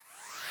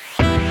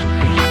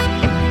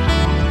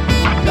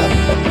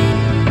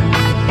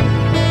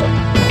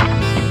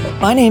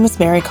My name is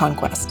Mary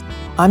Conquest.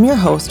 I'm your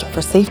host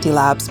for Safety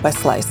Labs by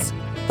Slice,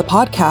 the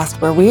podcast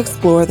where we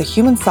explore the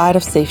human side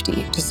of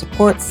safety to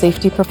support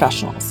safety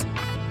professionals.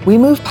 We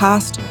move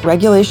past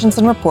regulations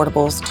and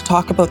reportables to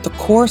talk about the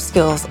core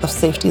skills of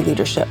safety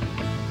leadership: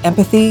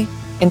 empathy,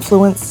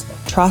 influence,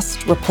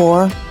 trust,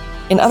 rapport.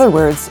 In other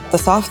words, the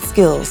soft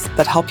skills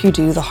that help you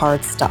do the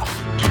hard stuff.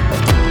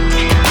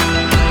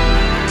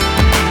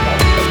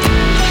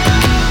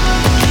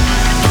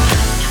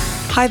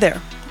 Hi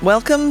there.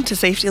 Welcome to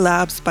Safety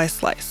Labs by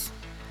Slice.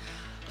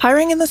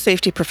 Hiring in the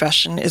safety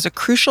profession is a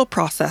crucial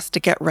process to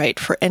get right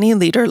for any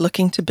leader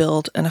looking to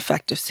build an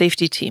effective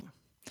safety team.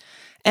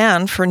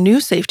 And for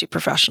new safety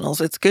professionals,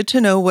 it's good to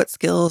know what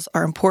skills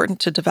are important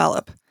to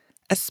develop,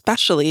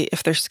 especially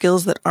if they're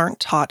skills that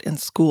aren't taught in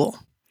school.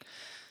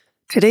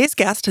 Today's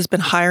guest has been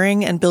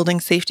hiring and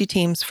building safety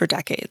teams for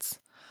decades.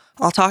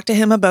 I'll talk to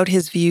him about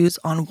his views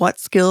on what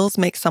skills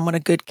make someone a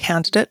good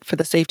candidate for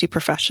the safety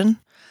profession,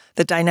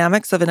 the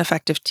dynamics of an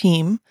effective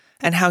team,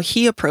 and how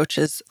he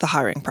approaches the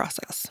hiring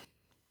process.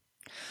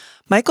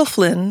 Michael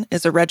Flynn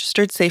is a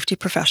registered safety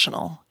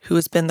professional who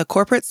has been the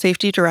corporate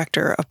safety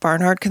director of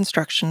Barnard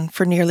Construction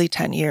for nearly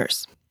 10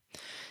 years.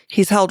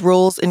 He's held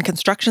roles in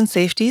construction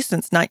safety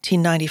since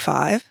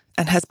 1995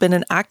 and has been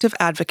an active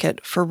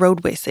advocate for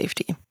roadway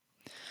safety.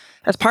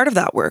 As part of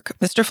that work,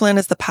 Mr. Flynn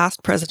is the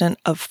past president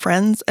of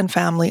Friends and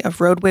Family of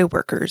Roadway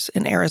Workers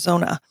in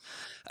Arizona,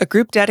 a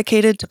group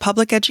dedicated to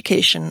public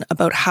education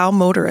about how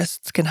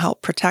motorists can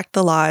help protect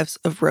the lives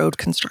of road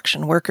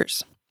construction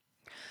workers.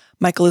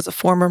 Michael is a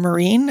former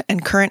Marine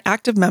and current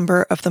active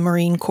member of the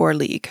Marine Corps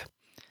League.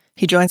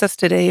 He joins us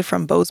today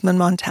from Bozeman,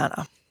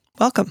 Montana.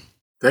 Welcome.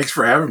 Thanks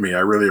for having me. I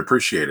really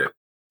appreciate it.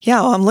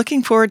 Yeah, well, I'm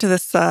looking forward to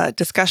this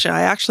discussion.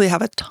 I actually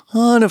have a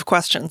ton of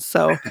questions,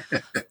 so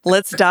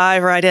let's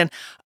dive right in.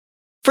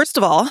 First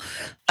of all,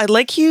 I'd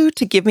like you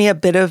to give me a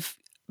bit of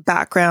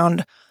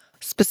background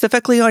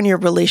specifically on your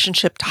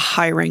relationship to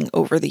hiring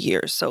over the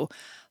years. So,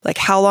 like,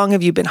 how long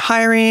have you been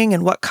hiring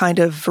and what kind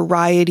of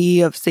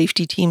variety of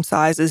safety team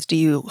sizes do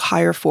you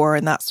hire for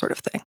and that sort of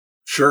thing?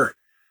 Sure.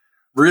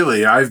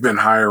 Really, I've been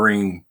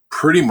hiring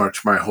pretty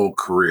much my whole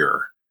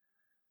career.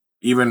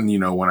 Even,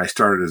 when I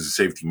started as a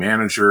safety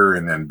manager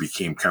and then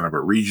became kind of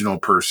a regional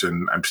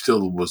person, I'm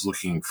still was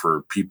looking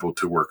for people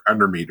to work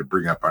under me, to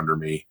bring up under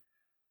me.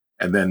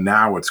 And then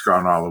now it's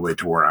gone all the way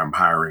to where I'm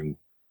hiring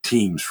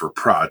teams for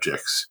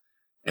projects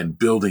and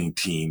building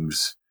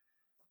teams.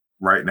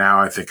 Right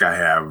now, I think I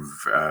have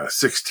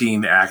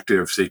 16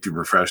 active safety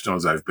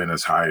professionals. I've been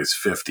as high as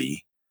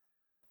 50.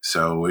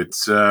 So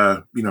it's,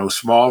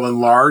 small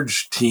and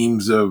large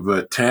teams of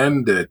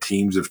 10 to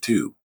teams of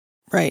 2.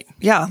 Right.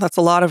 Yeah, that's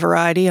a lot of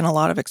variety and a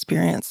lot of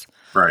experience.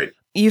 Right.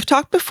 You've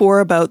talked before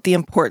about the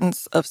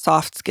importance of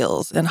soft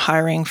skills in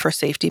hiring for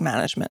safety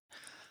management.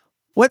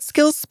 What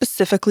skills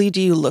specifically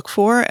do you look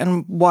for,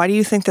 and why do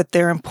you think that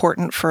they're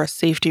important for a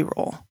safety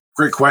role?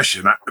 Great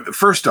question.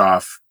 First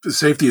off,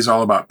 safety is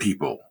all about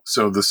people.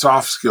 So the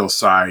soft skill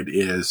side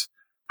is,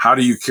 how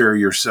do you carry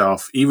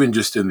yourself, even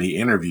just in the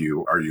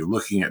interview? Are you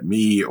looking at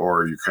me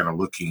or are you kind of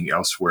looking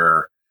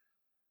elsewhere?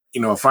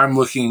 If I'm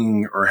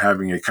looking or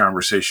having a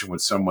conversation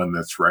with someone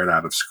that's right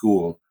out of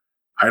school,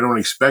 I don't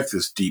expect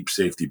this deep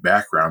safety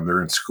background.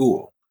 They're in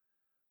school.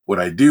 What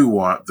I do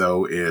want,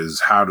 though,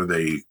 is how do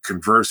they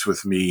converse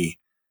with me?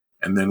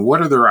 And then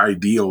what are their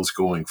ideals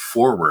going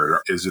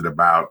forward? Is it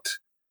about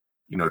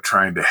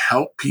trying to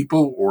help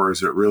people, or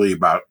is it really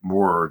about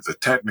more the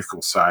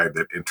technical side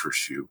that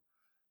interests you?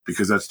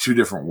 Because that's two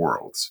different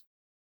worlds.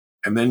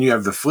 And then you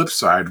have the flip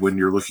side when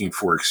you're looking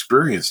for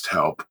experienced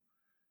help.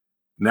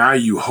 Now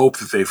you hope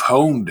that they've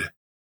honed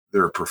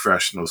their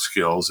professional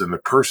skills and the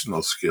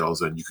personal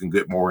skills, and you can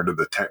get more into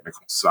the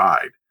technical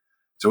side.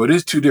 So it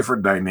is two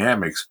different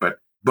dynamics, but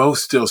both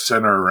still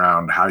center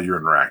around how you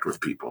interact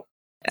with people.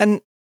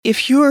 And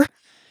if you're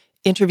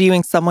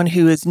interviewing someone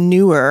who is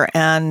newer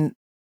and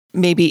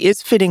maybe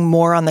is fitting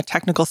more on the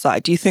technical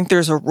side, do you think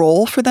there's a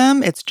role for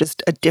them? It's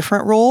just a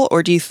different role?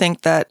 Or do you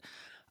think that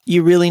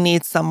you really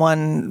need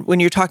someone, when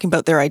you're talking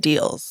about their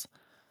ideals,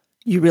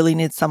 you really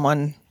need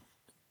someone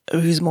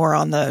who's more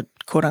on the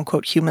quote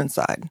unquote human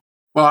side?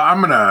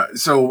 Well,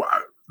 so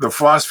the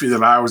philosophy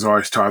that I was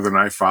always taught and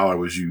I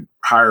follow is you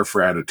hire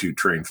for attitude,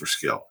 train for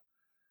skill.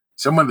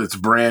 Someone that's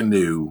brand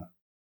new,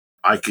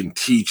 I can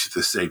teach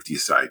the safety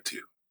side to,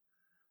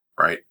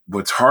 right?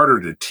 What's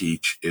harder to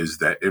teach is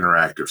that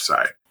interactive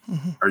side.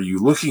 Mm-hmm. Are you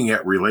looking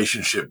at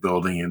relationship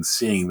building and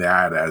seeing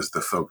that as the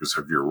focus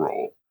of your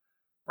role,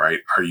 right?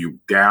 Are you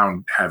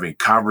down having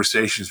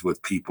conversations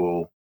with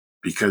people?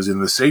 Because in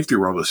the safety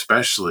world,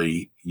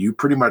 especially, you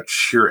pretty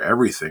much hear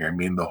everything. I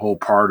mean, the whole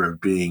part of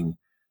being,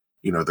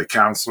 the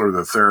counselor,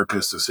 the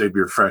therapist, the safety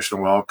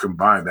professional, all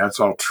combined,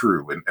 that's all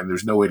true. And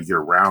there's no way to get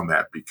around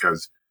that,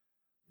 because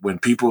when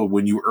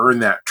you earn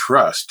that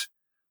trust,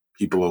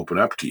 people open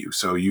up to you.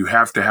 So you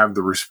have to have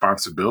the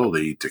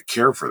responsibility to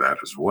care for that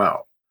as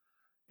well.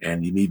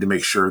 And you need to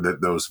make sure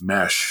that those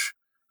mesh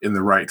in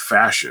the right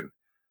fashion.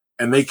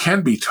 And they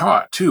can be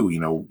taught too.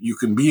 You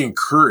can be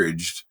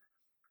encouraged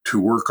to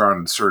work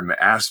on certain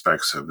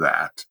aspects of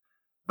that.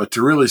 But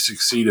to really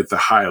succeed at the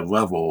high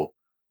level,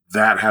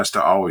 that has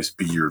to always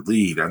be your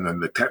lead. And then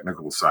the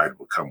technical side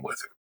will come with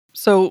it.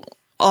 So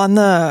on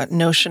the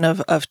notion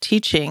of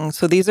teaching,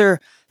 so these are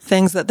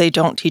things that they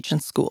don't teach in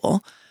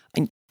school.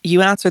 And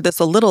you answered this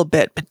a little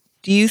bit, but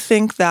do you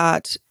think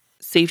that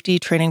safety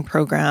training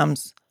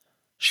programs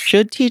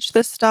should teach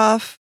this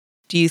stuff?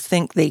 Do you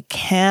think they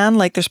can?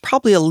 Like, there's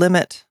probably a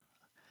limit.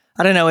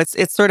 I don't know.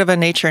 It's sort of a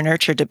nature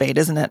nurture debate,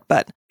 isn't it?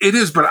 But it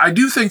is, but I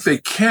do think they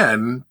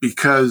can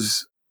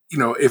because,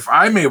 if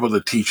I'm able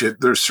to teach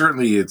it, there's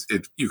certainly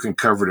you can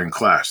cover it in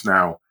class.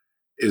 Now,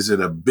 is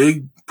it a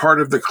big part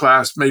of the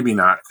class? Maybe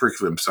not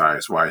curriculum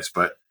size wise,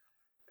 but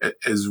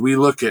as we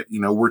look at,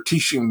 we're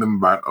teaching them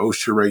about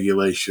OSHA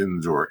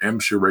regulations or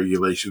MSHA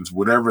regulations,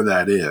 whatever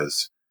that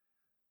is.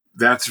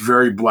 That's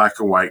very black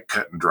and white,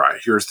 cut and dry.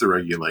 Here's the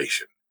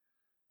regulation,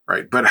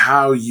 right? But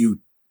how you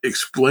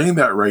explain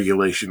that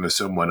regulation to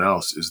someone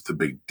else is the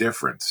big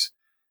difference.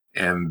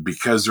 And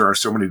because there are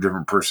so many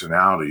different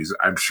personalities,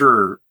 I'm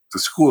sure the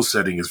school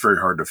setting is very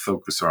hard to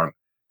focus on.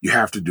 You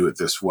have to do it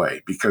this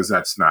way because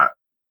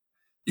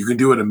you can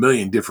do it a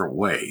million different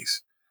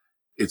ways.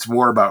 It's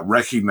more about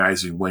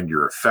recognizing when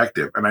you're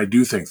effective. And I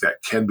do think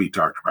that can be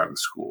talked about in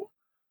school.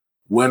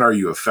 When are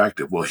you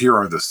effective? Well, here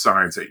are the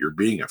signs that you're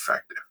being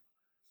effective.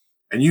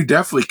 And you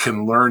definitely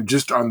can learn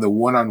just on the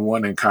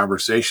one-on-one and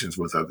conversations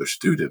with other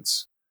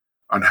students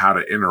on how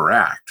to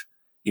interact.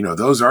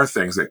 Those are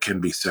things that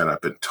can be set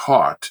up and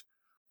taught.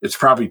 It's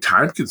probably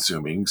time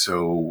consuming.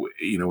 So,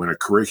 in a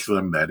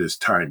curriculum that is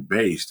time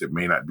based, it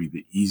may not be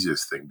the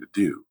easiest thing to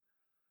do.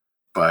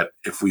 But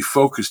if we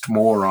focused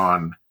more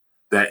on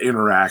that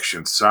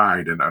interaction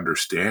side and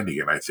understanding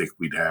it, I think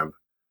we'd have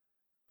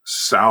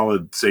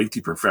solid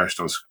safety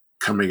professionals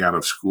coming out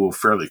of school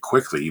fairly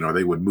quickly.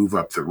 They would move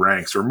up the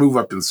ranks or move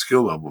up in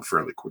skill level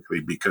fairly quickly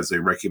because they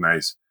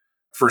recognize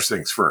first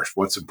things first,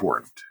 what's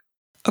important.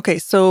 Okay,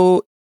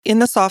 so in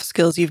the soft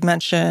skills, you've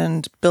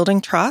mentioned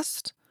building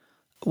trust.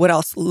 What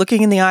else?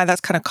 Looking in the eye, that's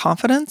kind of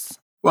confidence?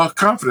 Well,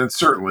 confidence,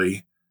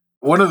 certainly.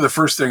 One of the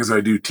first things I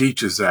do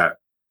teach is that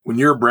when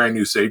you're a brand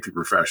new safety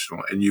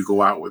professional and you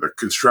go out with a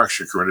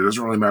construction crew, and it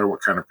doesn't really matter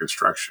what kind of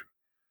construction,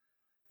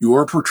 you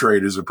are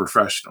portrayed as a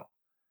professional.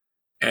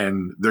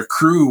 And the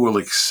crew will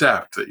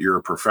accept that you're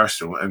a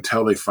professional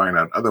until they find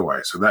out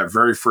otherwise. So that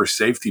very first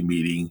safety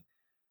meeting,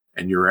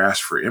 and you're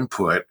asked for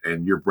input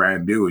and you're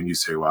brand new and you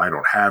say, well, I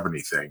don't have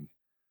anything.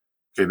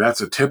 Okay,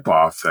 that's a tip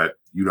off that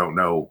you don't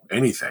know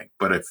anything.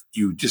 But if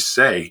you just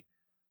say,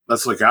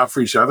 let's look out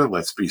for each other,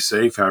 let's be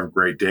safe, have a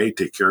great day,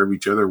 take care of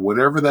each other,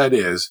 whatever that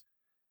is,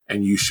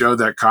 and you show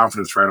that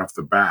confidence right off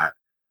the bat,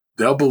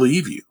 they'll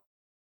believe you.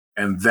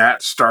 And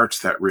that starts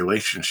that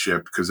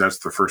relationship because that's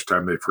the first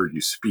time they've heard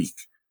you speak.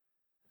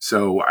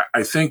 So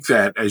I think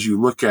that as you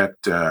look at,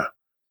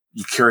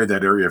 you carry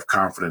that area of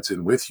confidence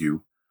in with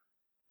you.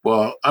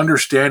 Well,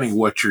 understanding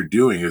what you're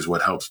doing is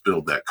what helps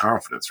build that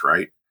confidence,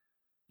 right?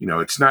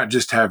 It's not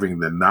just having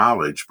the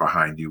knowledge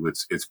behind you,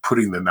 it's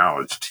putting the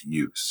knowledge to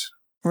use.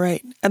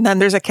 Right. And then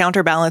there's a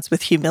counterbalance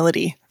with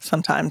humility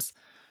sometimes,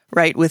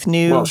 right? With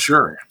new. Well,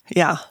 sure.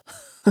 Yeah.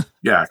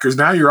 Yeah, because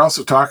now you're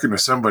also talking to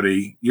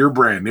somebody, you're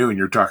brand new and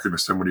you're talking to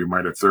somebody who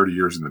might have 30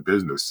 years in the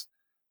business.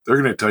 They're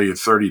going to tell you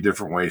 30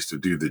 different ways to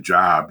do the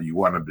job you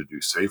want them to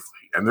do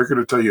safely. And they're going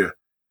to tell you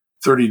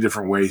 30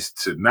 different ways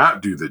to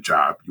not do the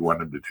job you want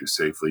them to do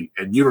safely.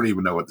 And you don't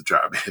even know what the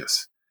job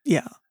is.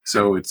 Yeah.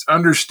 So it's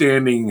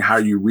understanding how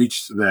you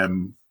reach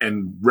them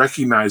and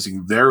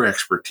recognizing their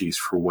expertise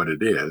for what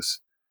it is,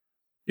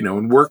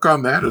 and work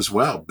on that as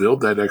well.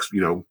 Build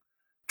that,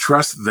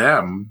 trust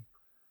them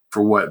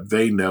for what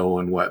they know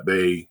and what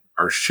they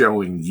are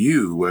showing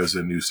you as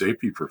a new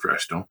safety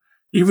professional.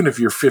 Even if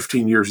you're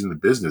 15 years in the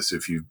business,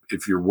 if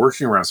you're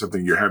working around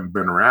something you haven't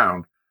been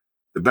around,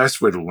 the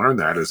best way to learn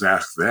that is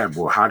ask them,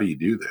 well, how do you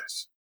do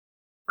this?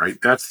 Right?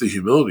 That's the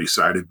humility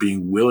side of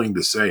being willing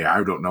to say,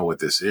 I don't know what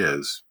this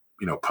is,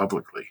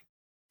 publicly.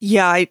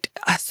 Yeah.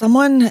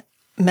 Someone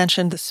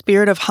mentioned the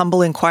spirit of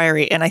humble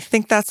inquiry. And I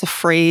think that's a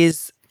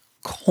phrase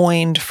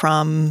coined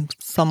from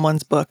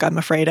someone's book. I'm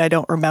afraid I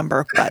don't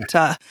remember, but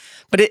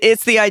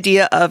it's the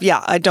idea of,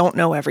 I don't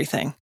know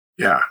everything.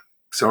 Yeah.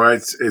 So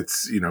it's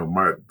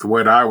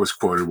what I was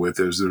quoted with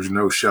is there's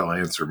no shell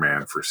answer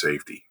man for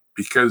safety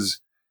because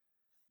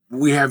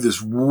we have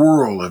this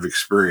world of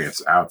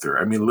experience out there.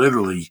 I mean,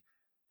 literally,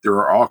 there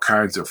are all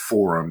kinds of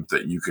forums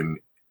that you can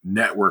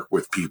network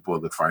with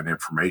people to find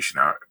information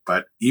out.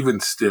 But even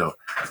still,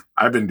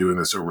 I've been doing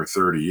this over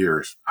 30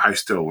 years. I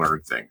still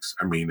learn things.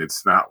 I mean,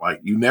 it's not like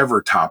you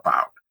never top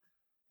out.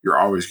 You're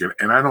always going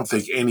to, and I don't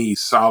think any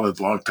solid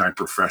longtime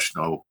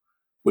professional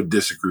would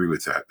disagree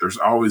with that. There's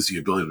always the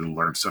ability to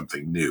learn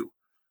something new.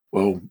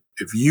 Well,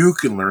 if you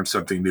can learn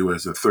something new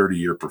as a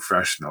 30-year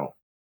professional,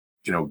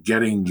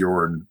 getting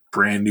your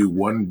brand new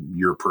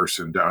 1-year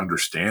person to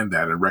understand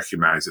that and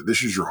recognize that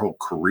this is your whole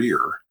career,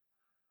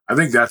 I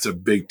think that's a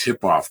big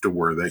tip off to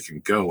where they can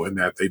go and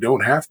that they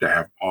don't have to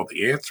have all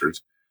the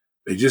answers.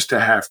 They just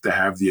have to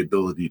have the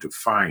ability to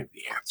find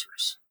the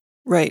answers.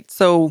 Right.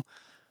 So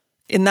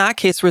in that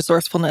case,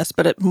 resourcefulness,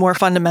 but more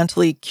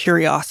fundamentally,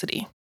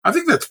 curiosity. I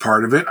think that's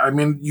part of it. I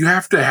mean, you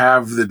have to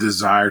have the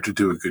desire to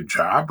do a good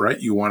job, right?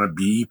 You want to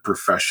be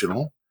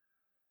professional.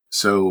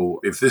 So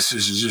if this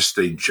is just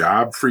a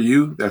job for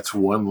you, that's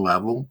one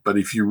level. But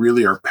if you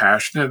really are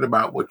passionate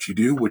about what you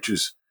do,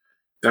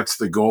 that's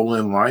the goal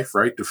in life,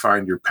 right? To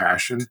find your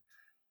passion,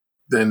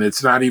 then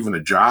it's not even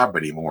a job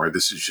anymore.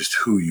 This is just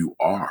who you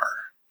are.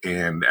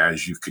 And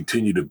as you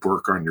continue to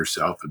work on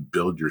yourself and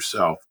build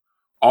yourself,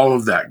 all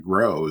of that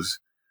grows.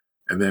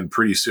 And then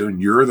pretty soon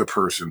you're the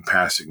person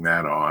passing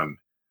that on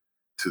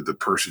to the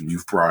person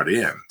you've brought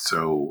in.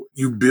 So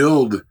you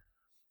build,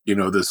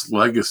 this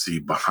legacy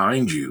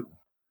behind you,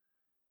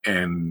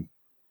 and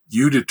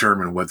you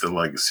determine what the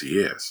legacy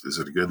is. Is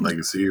it a good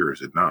legacy or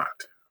is it not?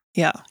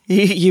 Yeah.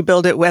 You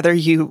build it whether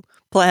you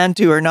plan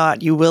to or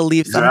not. You will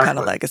leave some kind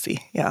of Exactly.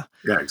 legacy. Yeah.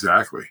 Yeah,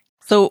 exactly.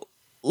 So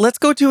let's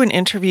go to an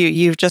interview.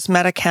 You've just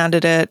met a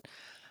candidate,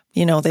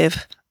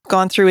 they've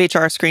gone through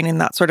HR screening,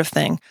 that sort of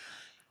thing.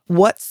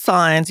 What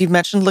signs, you've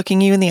mentioned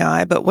looking you in the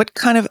eye, but what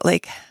kind of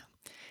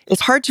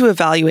it's hard to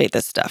evaluate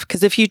this stuff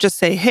because if you just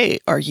say, hey,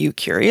 are you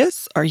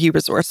curious? Are you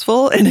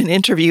resourceful? In an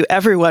interview,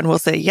 everyone will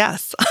say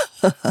yes.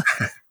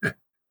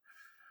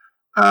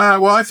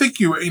 Well, I think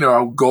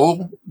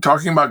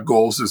talking about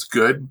goals is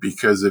good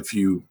because if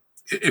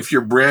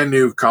you're brand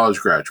new college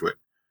graduate,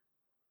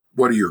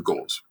 what are your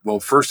goals? Well,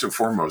 first and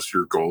foremost,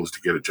 your goal is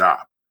to get a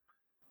job,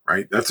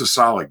 right? That's a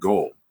solid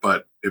goal.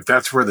 But if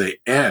that's where they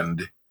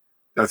end,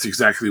 that's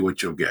exactly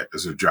what you'll get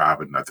is a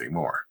job and nothing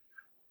more.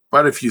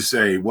 But if you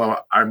say,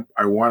 well,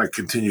 I want to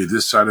continue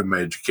this side of my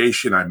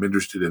education, I'm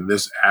interested in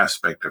this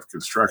aspect of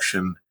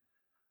construction,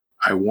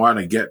 I want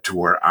to get to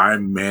where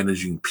I'm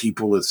managing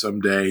people at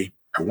someday,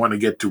 I want to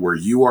get to where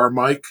you are,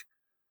 Mike.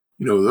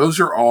 Those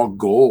are all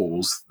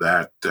goals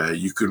that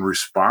you can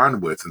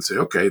respond with and say,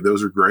 okay,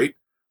 those are great.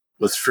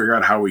 Let's figure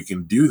out how we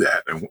can do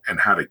that and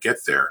how to get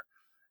there.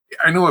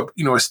 I know,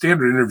 a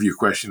standard interview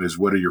question is,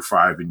 what are your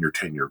 5 and your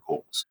 10-year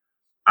goals?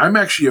 I'm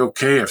actually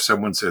okay if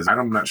someone says,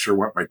 I'm not sure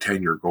what my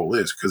 10-year goal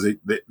is because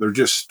they're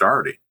just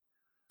starting.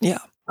 Yeah.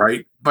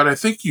 Right. But I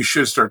think you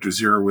should start to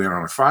zero in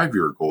on a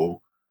 5-year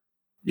goal.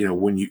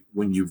 When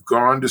you've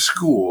gone to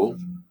school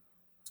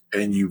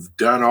and you've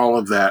done all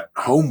of that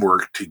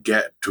homework to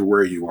get to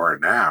where you are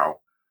now,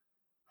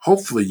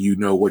 hopefully you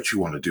know what you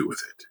want to do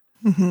with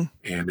it. Mm-hmm.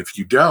 And if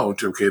you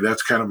don't, okay,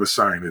 that's kind of a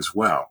sign as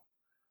well.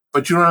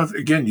 But you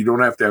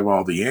don't have to have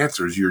all the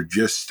answers. You're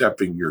just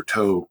stepping your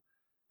toe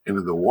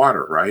into the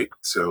water, right?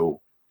 So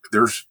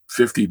there's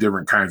 50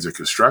 different kinds of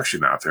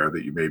construction out there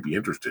that you may be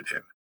interested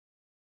in.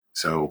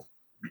 So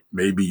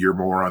maybe you're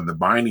more on the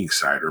mining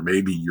side, or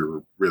maybe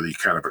you're really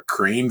kind of a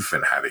crane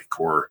fanatic,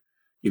 or,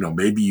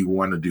 maybe you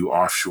want to do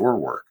offshore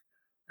work.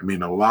 I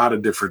mean, a lot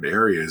of different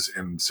areas.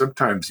 And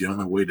sometimes the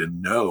only way to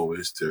know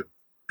is to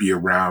be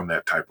around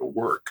that type of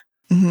work.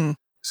 Mm-hmm.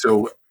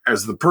 So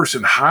as the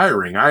person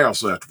hiring, I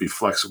also have to be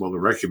flexible to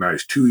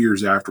recognize 2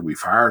 years after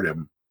we've hired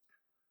them,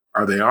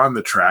 are they on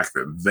the track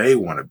that they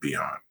want to be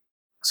on?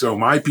 So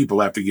my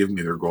people have to give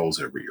me their goals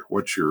every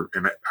year.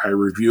 And I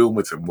review them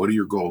with them. What are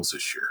your goals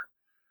this year?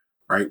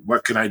 Right?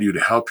 What can I do to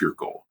help your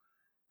goal?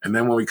 And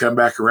then when we come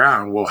back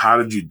around, well, how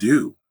did you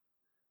do?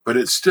 But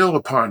it's still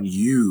upon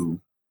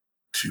you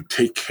to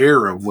take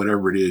care of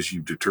whatever it is you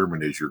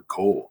determine as your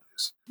goal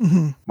is.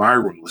 Mm-hmm. My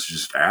role is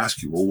just to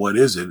ask you, well, what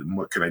is it? And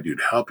what can I do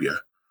to help you?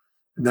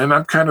 And then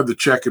I'm kind of the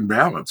check and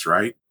balance,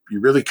 right?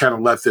 You really kind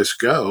of let this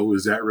go.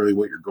 Is that really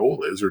what your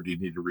goal is? Or do you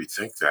need to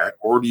rethink that?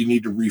 Or do you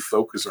need to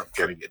refocus on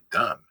getting it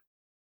done?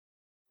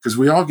 Because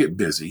we all get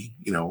busy.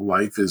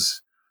 Life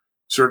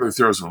certainly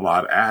throws a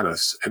lot at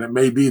us. And it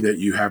may be that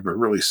you have a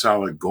really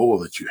solid goal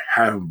that you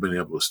haven't been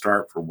able to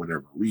start for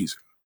whatever reason.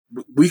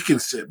 We can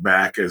sit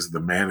back as the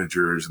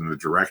managers and the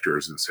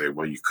directors and say,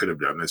 well, you could have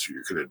done this or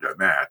you could have done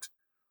that.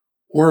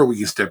 Or we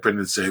can step in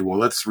and say, well,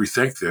 let's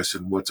rethink this.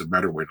 And what's a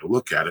better way to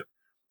look at it?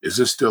 Is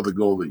this still the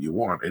goal that you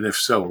want? And if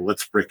so,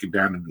 let's break it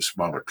down into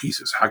smaller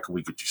pieces. How can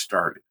we get you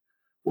started?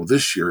 Well,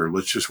 this year,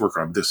 let's just work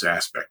on this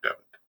aspect of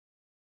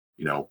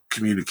it,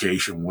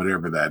 communication,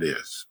 whatever that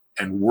is,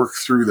 and work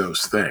through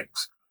those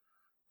things.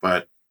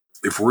 But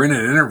if we're in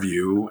an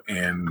interview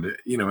and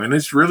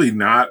it's really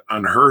not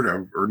unheard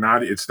of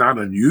it's not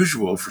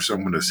unusual for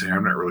someone to say,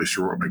 I'm not really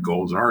sure what my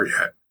goals are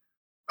yet.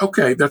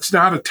 Okay, that's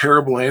not a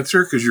terrible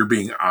answer because you're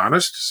being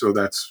honest. So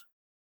that's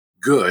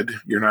good.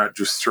 You're not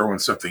just throwing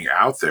something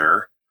out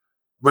there.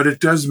 But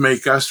it does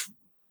make us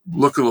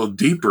look a little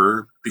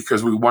deeper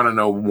because we want to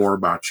know more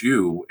about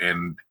you.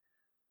 And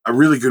a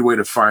really good way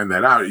to find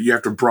that out, you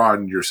have to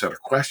broaden your set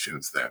of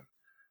questions then.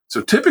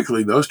 So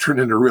typically those turn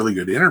into really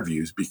good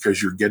interviews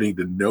because you're getting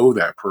to know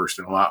that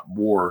person a lot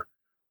more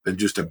than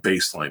just a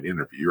baseline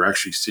interview. You're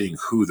actually seeing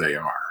who they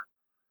are.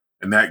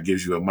 And that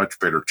gives you a much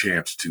better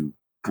chance to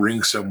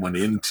bring someone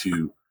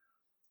into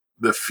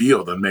the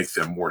field and make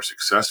them more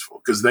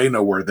successful because they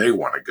know where they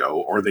want to go,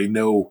 or they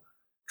know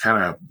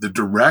kind of the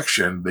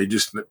direction. They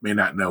just may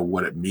not know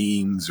what it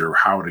means or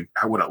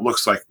what it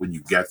looks like when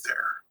you get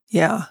there.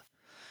 Yeah.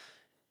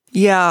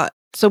 Yeah.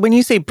 So when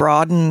you say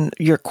broaden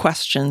your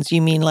questions,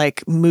 you mean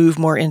like move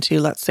more into,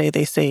 let's say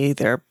they say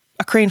they're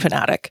a crane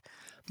fanatic.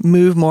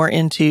 move more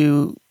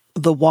into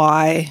the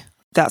why,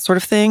 that sort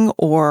of thing?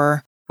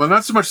 Or Well,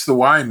 not so much the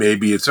why,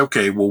 maybe. It's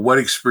okay, well, what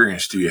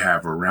experience do you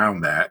have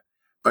around that?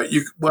 But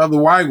the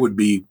why would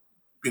be,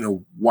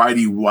 why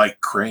do you like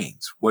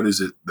cranes? What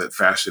is it that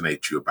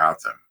fascinates you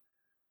about them?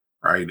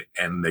 Right.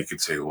 And they could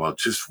say, well,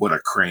 just what a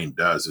crane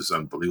does is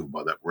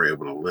unbelievable that we're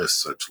able to lift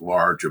such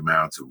large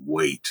amounts of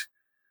weight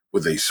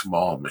with a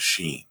small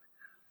machine.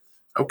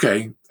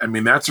 Okay. I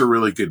mean, that's a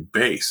really good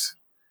base.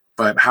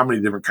 But how many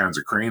different kinds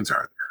of cranes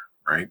are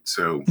there? Right.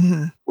 So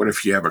Mhm. what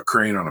if you have a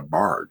crane on a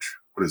barge?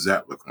 What does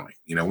that look like?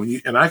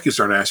 And I can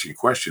start asking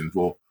questions.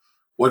 Well,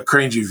 what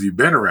cranes have you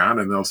been around?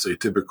 And they'll say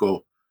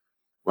typical,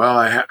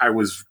 well, I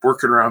was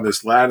working around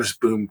this lattice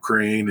boom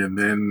crane, and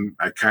then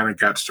I kind of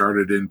got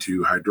started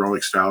into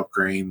hydraulic style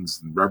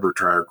cranes and rubber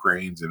tire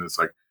cranes. And it's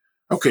like,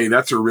 okay,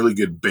 that's a really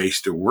good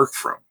base to work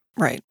from.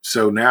 Right.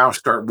 So now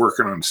start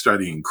working on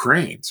studying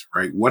cranes,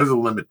 right? What are the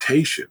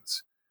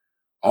limitations?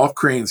 All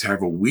cranes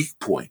have a weak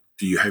point.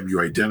 Have you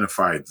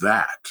identified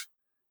that?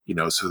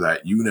 So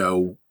that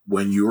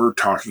when you're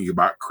talking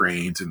about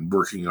cranes and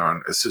working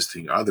on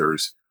assisting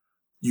others,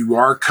 you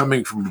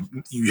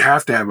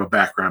have to have a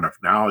background of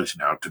knowledge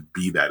now to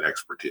be that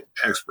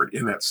expert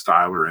in that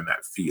style or in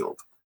that field.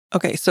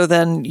 Okay. So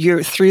then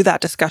through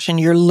that discussion,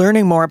 you're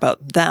learning more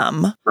about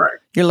them. Right.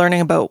 You're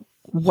learning about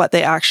what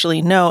they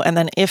actually know. And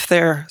then if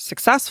they're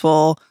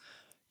successful,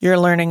 you're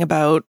learning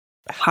about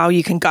how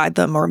you can guide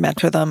them or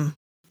mentor them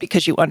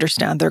because you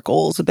understand their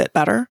goals a bit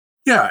better.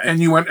 Yeah. And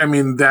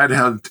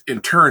that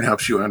in turn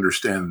helps you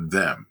understand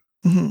them.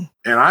 Mm-hmm.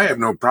 And I have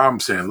no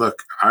problem saying,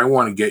 look, I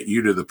want to get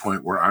you to the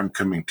point where I'm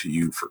coming to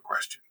you for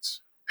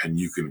questions and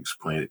you can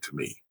explain it to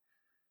me.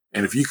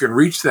 And if you can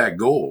reach that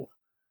goal,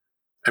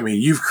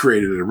 you've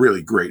created a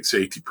really great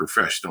safety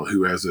professional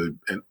who has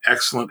an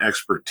excellent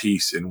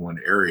expertise in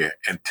one area.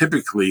 And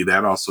typically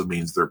that also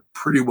means they're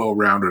pretty well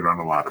rounded on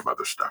a lot of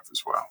other stuff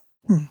as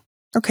well.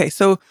 Okay.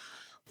 So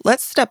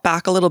let's step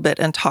back a little bit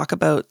and talk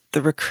about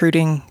the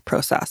recruiting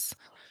process.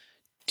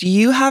 Do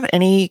you have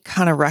any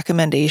kind of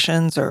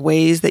recommendations or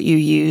ways that you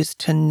use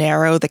to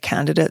narrow the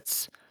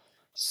candidates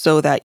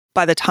so that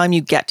by the time you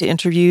get to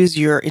interviews,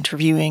 you're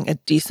interviewing a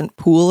decent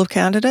pool of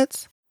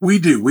candidates? We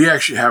do. We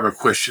actually have a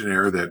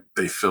questionnaire that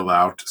they fill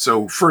out.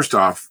 So first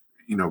off,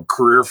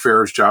 career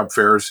fairs, job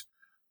fairs,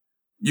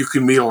 you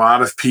can meet a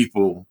lot of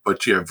people,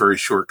 but you have very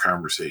short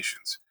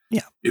conversations.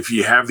 Yeah. If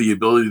you have the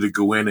ability to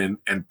go in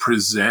and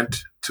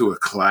present to a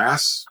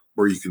class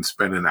where you can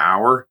spend an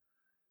hour,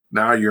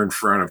 now you're in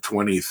front of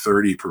 20,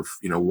 30,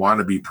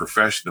 wannabe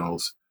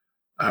professionals.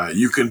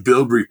 You can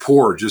build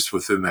rapport just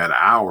within that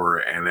hour.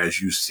 And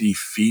as you see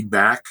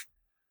feedback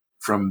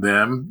from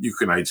them, you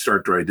can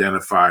start to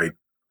identify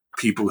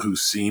people who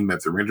seem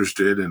that they're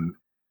interested and,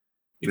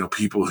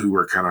 people who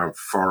are kind of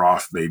far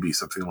off, maybe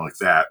something like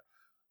that.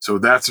 So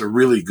that's a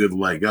really good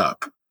leg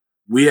up.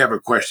 We have a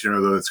questionnaire,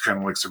 though, that's kind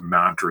of like some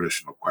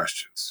non-traditional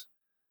questions,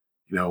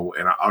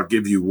 and I'll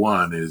give you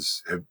one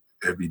is,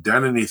 have you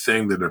done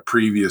anything that a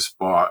previous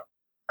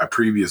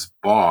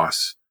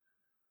boss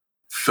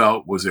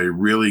felt was a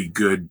really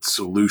good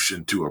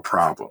solution to a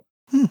problem?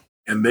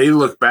 And they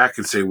look back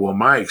and say, well,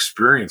 my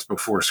experience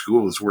before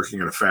school is working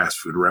at a fast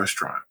food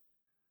restaurant.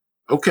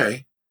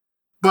 Okay.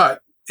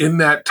 But in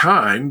that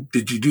time,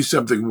 did you do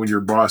something when your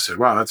boss said,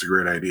 wow, that's a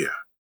great idea?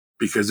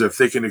 Because if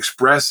they can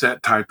express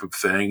that type of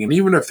thing, and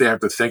even if they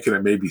have to think it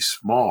may be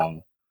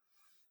small,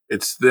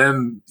 it's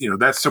then,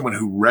 that's someone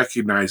who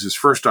recognizes,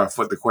 first off,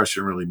 what the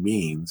question really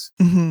means.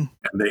 Mm-hmm.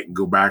 And they can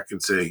go back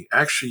and say,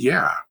 actually,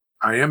 yeah,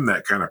 I am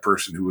that kind of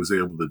person who was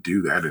able to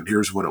do that. And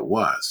here's what it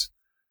was.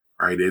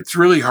 Right. It's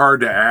really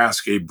hard to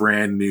ask a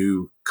brand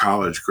new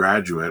college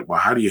graduate, well,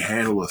 how do you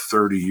handle a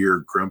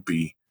 30-year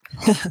grumpy,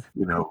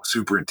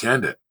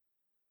 superintendent?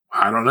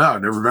 I don't know.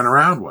 I've never been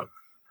around one.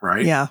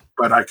 Right. Yeah.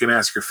 But I can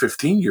ask a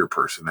 15-year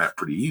person that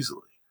pretty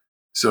easily.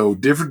 So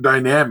different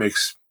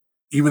dynamics,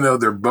 even though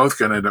they're both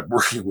going to end up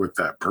working with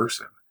that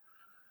person.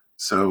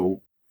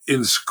 So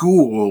in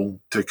school,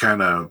 to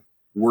kind of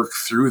work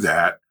through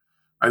that,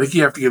 I think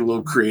you have to get a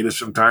little creative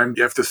sometimes.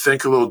 You have to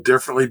think a little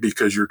differently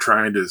because you're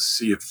trying to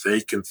see if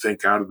they can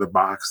think out of the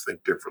box,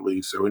 think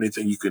differently. So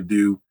anything you can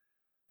do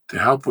to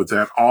help with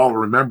that, all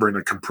remember in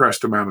a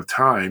compressed amount of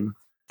time,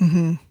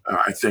 Mm-hmm.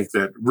 I think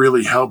that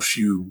really helps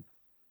you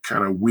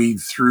kind of weed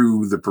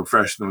through the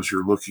professionals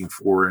you're looking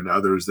for and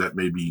others that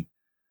maybe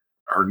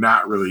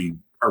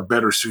are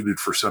better suited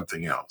for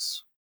something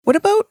else. What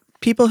about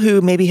people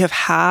who maybe have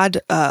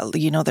had,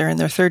 they're in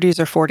their 30s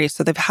or 40s,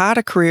 so they've had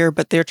a career,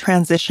 but they're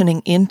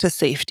transitioning into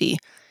safety.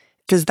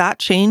 Does that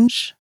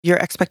change your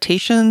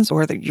expectations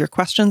or your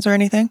questions or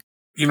anything?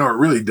 It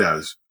really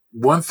does.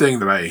 One thing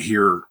that I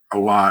hear a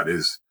lot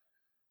is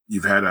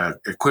you've had an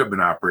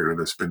equipment operator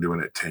that's been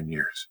doing it 10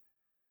 years.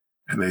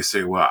 And they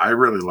say, well, I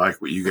really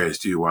like what you guys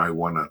do. I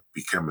want to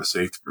become a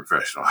safety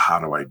professional. How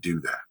do I do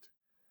that?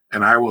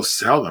 And I will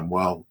tell them,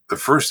 well, the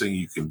first thing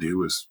you can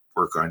do is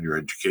work on your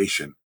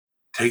education.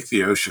 Take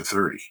the OSHA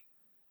 30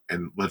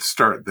 and let's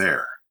start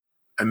there.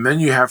 And then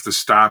you have to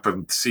stop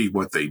and see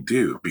what they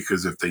do,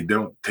 because if they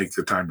don't take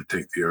the time to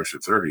take the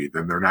OSHA 30,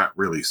 then they're not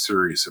really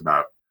serious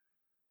about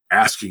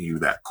asking you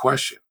that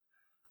question.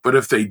 But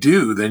if they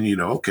do, then you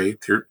know, okay,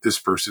 this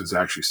person's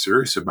actually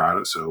serious about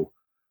it. So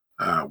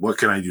what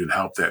can I do to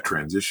help that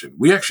transition?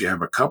 We actually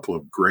have a couple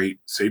of great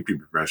safety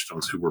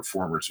professionals who were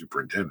former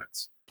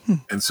superintendents.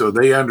 And so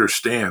they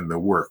understand the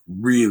work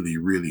really,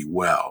 really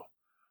well.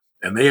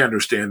 And they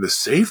understand the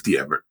safety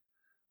of it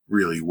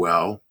really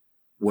well.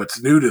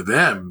 What's new to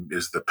them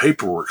is the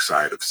paperwork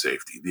side of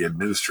safety, the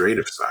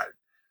administrative side.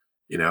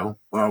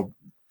 Well,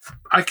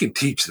 I can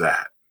teach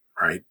that,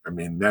 right? I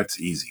mean, that's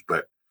easy.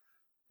 But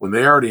when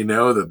they already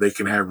know that they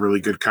can have really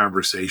good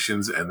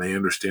conversations and they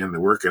understand the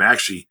work, and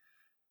actually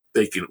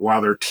they can,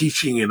 while they're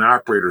teaching an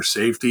operator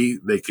safety,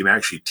 they can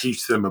actually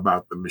teach them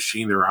about the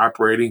machine they're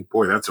operating.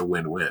 Boy, that's a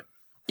win-win.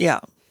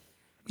 Yeah.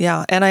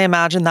 Yeah. And I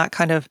imagine that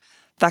kind of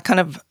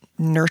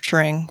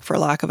nurturing, for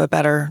lack of a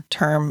better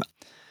term,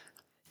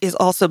 is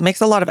also makes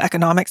a lot of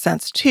economic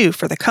sense too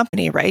for the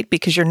company, right?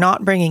 Because you're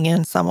not bringing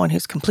in someone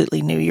who's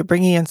completely new. You're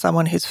bringing in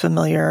someone who's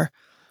familiar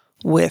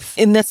with,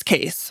 in this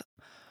case,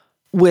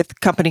 with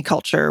company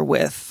culture,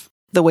 with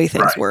the way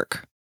things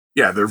work.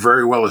 Yeah, they're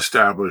very well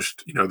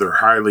established. They're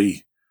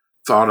highly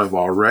thought of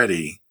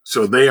already.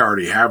 So they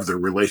already have the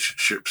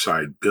relationship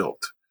side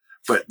built.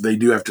 But they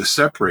do have to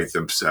separate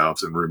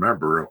themselves and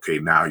remember, okay,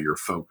 now your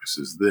focus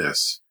is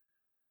this.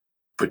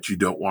 But you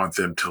don't want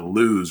them to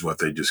lose what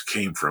they just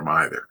came from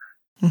either.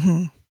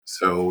 Mm-hmm.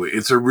 So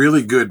it's a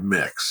really good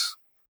mix.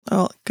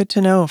 Oh, good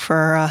to know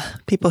for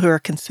people who are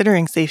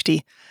considering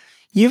safety.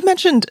 You've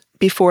mentioned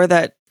before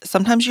that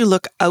sometimes you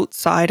look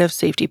outside of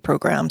safety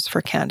programs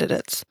for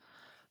candidates.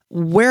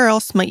 Where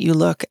else might you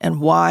look,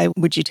 and why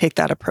would you take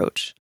that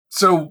approach?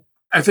 So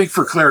I think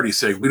for clarity's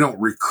sake, we don't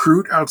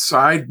recruit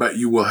outside, but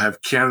you will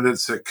have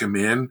candidates that come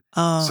in.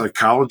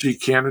 Psychology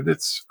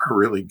candidates are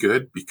really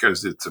good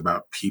because it's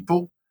about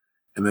people.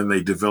 And then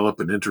they develop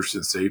an interest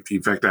in safety.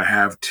 In fact, I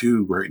have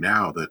 2 right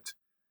now that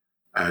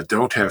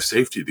don't have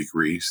safety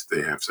degrees.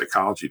 They have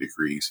psychology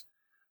degrees,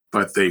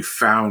 but they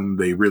found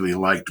they really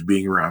liked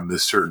being around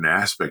this certain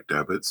aspect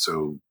of it.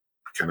 So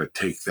kind of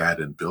take that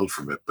and build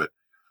from it. But,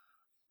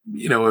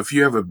 if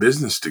you have a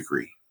business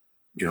degree,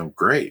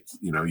 great.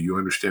 You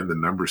understand the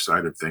number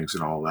side of things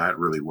and all that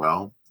really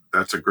well.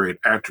 That's a great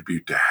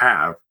attribute to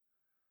have.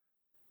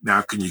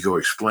 Now, can you go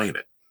explain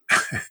it?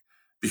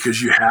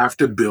 Because you have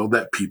to build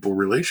that people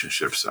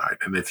relationship side.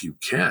 And if you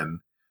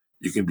can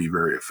be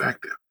very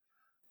effective.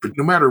 But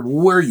no matter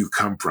where you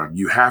come from,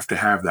 you have to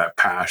have that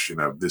passion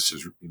of this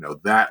is,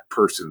 that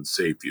person's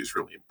safety is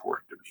really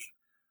important to me.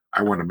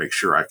 I want to make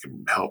sure I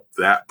can help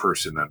that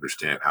person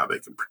understand how they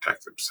can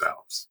protect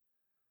themselves.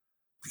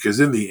 Because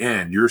in the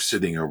end, you're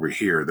sitting over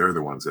here. They're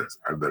the ones that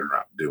are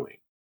not doing.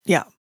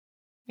 Yeah.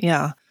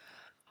 Yeah.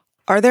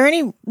 Are there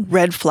any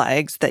red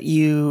flags that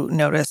you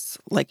notice,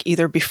 like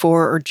either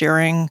before or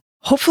during,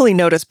 hopefully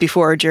notice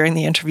before or during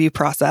the interview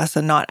process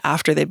and not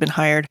after they've been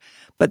hired,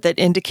 but that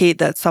indicate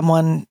that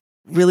someone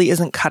really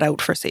isn't cut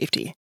out for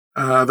safety?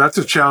 That's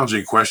a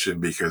challenging question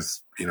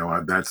because,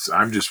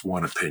 I'm just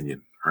one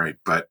opinion, right?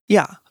 But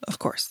yeah, of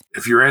course.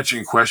 If you're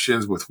answering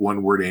questions with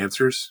one-word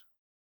answers,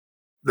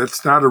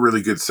 that's not a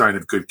really good sign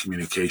of good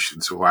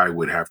communication. So I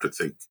would have to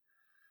think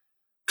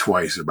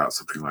twice about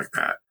something like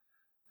that.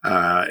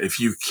 If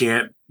you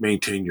can't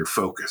maintain your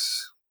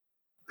focus,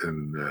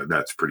 then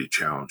that's pretty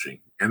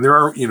challenging. And there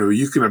are,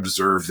 you can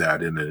observe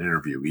that in an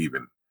interview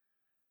even.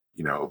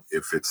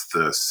 If it's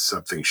the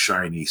something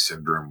shiny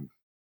syndrome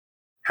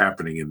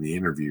happening in the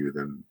interview,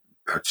 then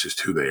that's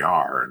just who they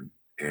are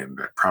and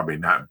probably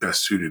not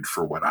best suited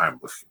for what I'm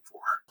looking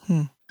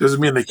for. Doesn't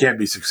mean they can't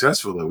be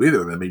successful though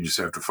either. Then they just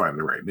have to find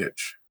the right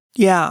niche.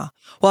 Yeah.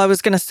 Well, I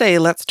was going to say,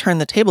 let's turn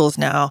the tables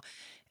now.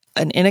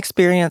 An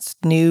inexperienced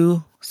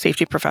new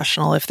safety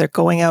professional, if they're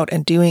going out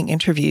and doing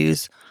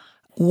interviews,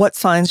 what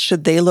signs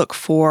should they look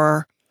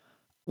for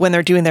when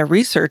they're doing their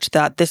research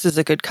that this is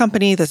a good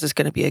company, this is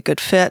going to be a good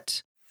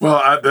fit?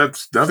 Well,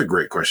 that's another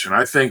great question.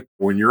 I think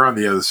when you're on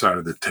the other side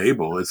of the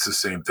table, it's the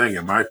same thing.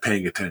 Am I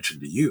paying attention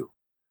to you?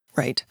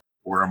 Right.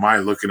 Or am I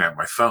looking at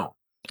my phone?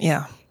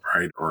 Yeah.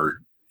 Right.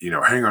 Or,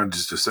 hang on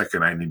just a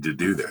second, I need to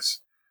do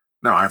this.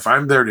 No, if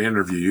I'm there to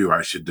interview you,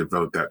 I should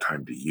devote that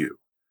time to you.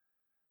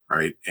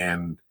 Right.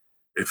 And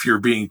if you're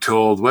being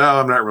told, well,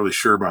 I'm not really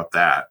sure about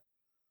that.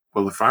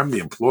 Well, if I'm the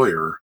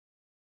employer,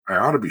 I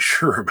ought to be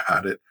sure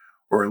about it,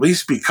 or at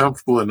least be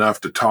comfortable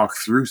enough to talk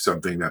through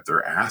something that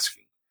they're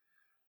asking.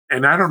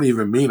 And I don't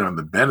even mean on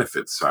the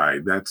benefits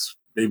side.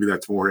 Maybe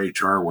that's more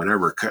HR,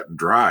 whatever, cut and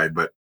dry.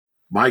 But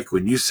Mike,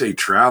 when you say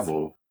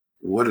travel,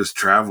 what does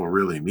travel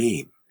really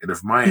mean? And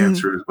if my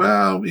answer is,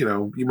 well,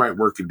 you might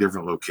work in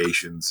different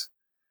locations,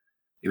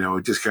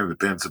 it just kind of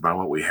depends upon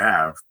what we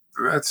have.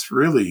 That's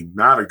really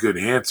not a good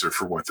answer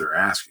for what they're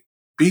asking.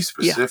 Be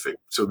specific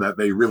so that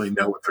they really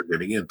know what they're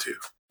getting into.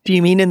 Do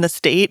you mean in the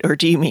state or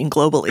do you mean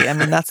globally? I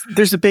mean,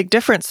 there's a big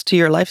difference to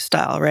your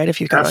lifestyle, right? If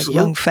you've got a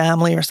young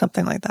family or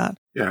something like that.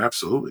 Yeah,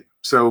 absolutely.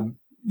 So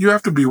you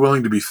have to be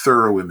willing to be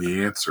thorough in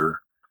the answer.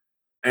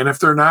 And if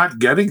they're not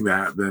getting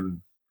that,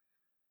 then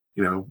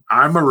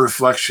I'm a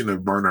reflection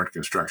of Barnard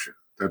Construction.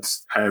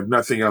 I have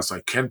nothing else I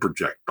can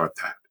project but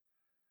that.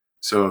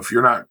 So if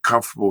you're not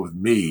comfortable with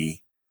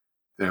me,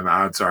 then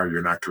odds are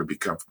you're not going to be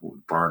comfortable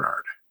with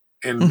Barnard.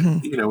 And,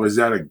 Hmm. is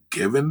that a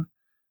given?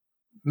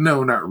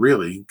 No, not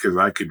really, because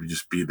I could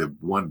just be the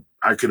one.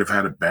 I could have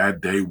had a bad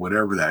day,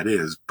 whatever that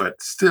is,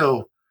 but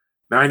still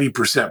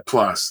 90%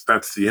 plus,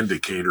 that's the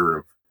indicator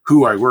of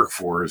who I work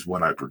for is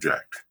what I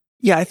project.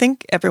 Yeah, I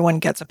think everyone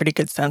gets a pretty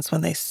good sense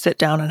when they sit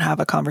down and have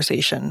a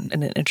conversation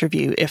in an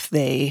interview if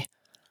they,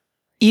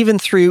 even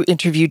through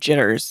interview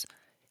jitters,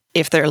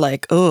 if they're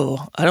like,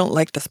 oh, I don't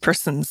like this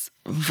person's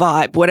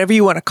vibe, whatever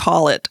you want to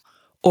call it,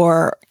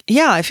 or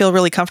yeah, I feel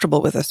really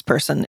comfortable with this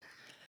person.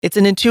 It's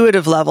an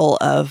intuitive level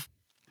of,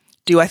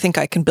 do I think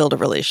I can build a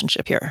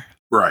relationship here?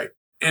 Right.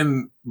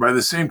 And by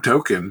the same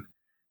token,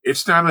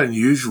 it's not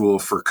unusual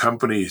for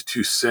companies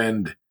to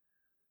send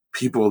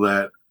people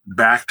that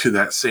back to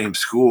that same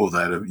school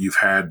that you've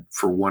had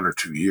for 1 or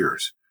 2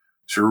 years.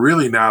 So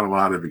really not a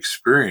lot of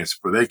experience,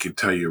 but they can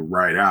tell you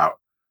right out,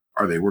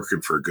 are they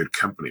working for a good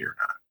company or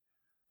not?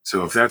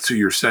 So if that's who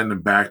you're sending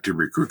back to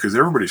recruit, because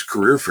everybody's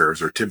career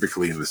fairs are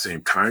typically in the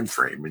same time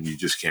frame and you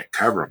just can't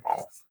cover them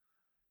all.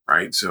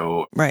 Right.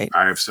 So Right.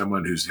 I have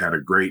someone who's had a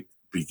great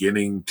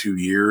beginning 2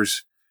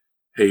 years.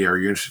 Hey, are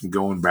you interested in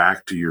going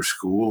back to your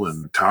school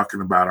and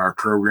talking about our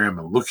program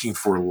and looking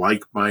for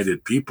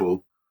like-minded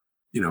people?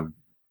 You know,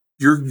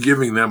 you're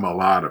giving them a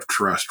lot of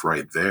trust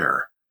right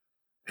there.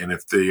 And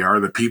if they are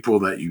the people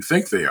that you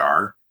think they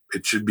are,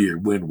 it should be a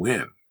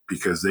win-win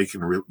because they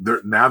can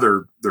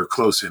they're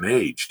close in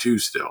age too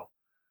still.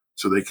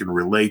 So they can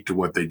relate to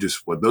what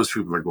those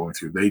people are going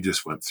through. They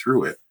just went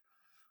through it.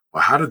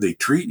 Well, how did they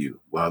treat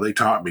you? Well, they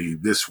taught me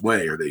this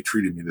way or they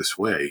treated me this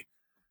way,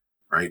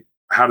 right?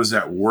 How does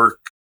that work?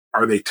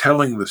 Are they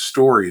telling the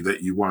story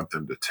that you want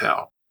them to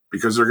tell?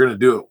 Because they're going to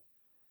do it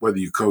whether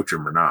you coach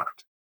them or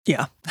not.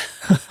 Yeah.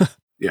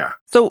 Yeah.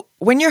 So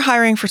when you're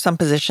hiring for some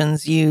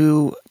positions,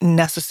 you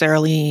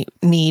necessarily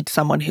need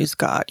someone who's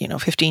got,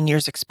 15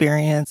 years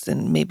experience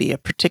in maybe a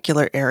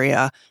particular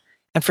area.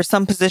 And for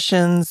some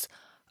positions,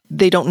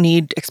 they don't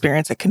need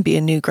experience. It can be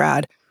a new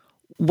grad.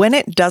 When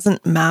it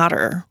doesn't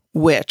matter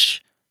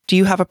which, do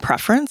you have a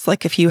preference?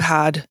 Like if you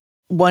had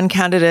one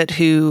candidate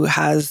who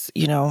has,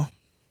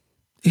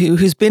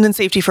 who's been in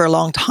safety for a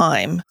long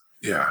time,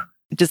 Yeah.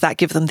 does that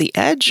give them the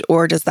edge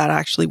or does that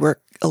actually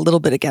work a little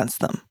bit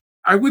against them?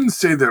 I wouldn't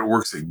say that it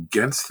works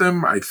against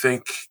them. I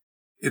think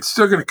it's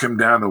still going to come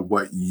down to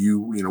what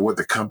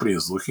the company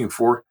is looking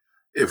for.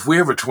 If we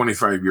have a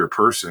 25-year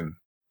person,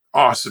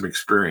 awesome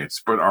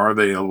experience, but are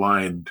they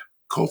aligned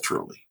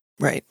culturally?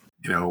 Right.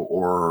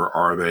 Or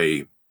are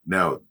they,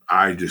 no,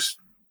 it's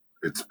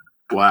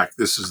black.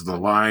 This is the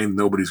line.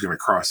 Nobody's going to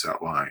cross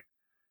that line.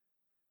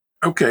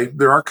 Okay.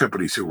 There are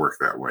companies who work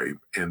that way,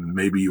 and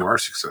maybe you are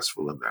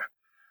successful in that.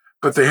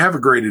 But they have a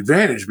great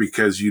advantage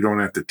because you don't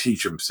have to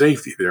teach them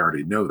safety. They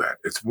already know that.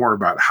 It's more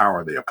about how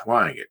are they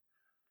applying it.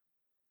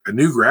 A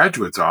new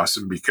graduate's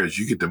awesome because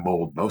you get to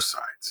mold both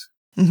sides.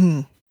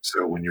 Hmm.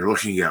 So when you're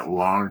looking at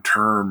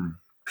long-term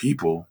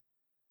people,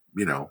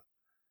 you know,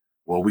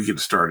 well, we can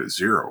start at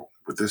zero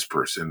with this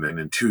person. And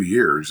in 2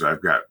 years,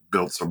 I've got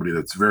built somebody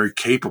that's very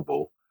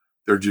capable.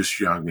 They're just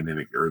young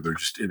or they're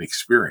just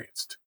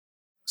inexperienced.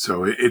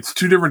 So it's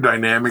two different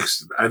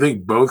dynamics. I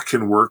think both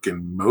can work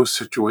in most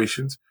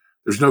situations.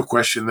 There's no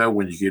question though,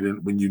 when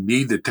you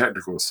need the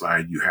technical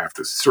side, you have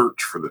to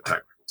search for the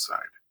technical side.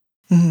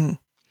 Hmm.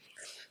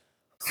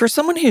 For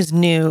someone who's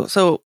new,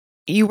 so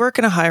you work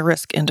in a high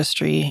risk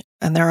industry,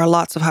 and there are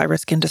lots of high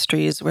risk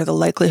industries where the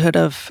likelihood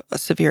of a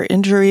severe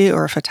injury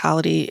or a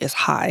fatality is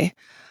high.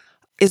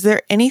 Is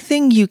there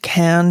anything you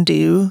can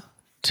do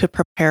to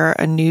prepare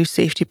a new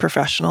safety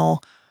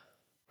professional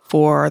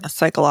for the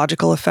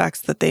psychological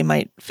effects that they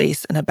might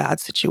face in a bad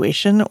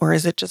situation? Or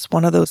is it just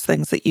one of those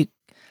things that you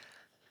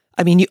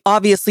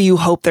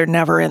hope they're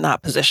never in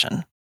that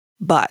position,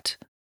 but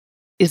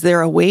is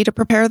there a way to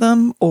prepare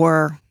them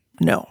or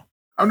no?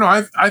 Oh no,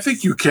 I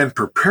think you can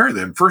prepare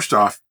them. First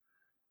off,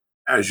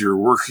 as you're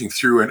working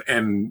through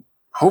and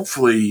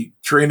hopefully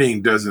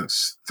training doesn't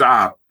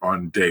stop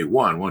on day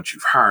one once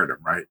you've hired them,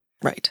 right?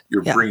 Right.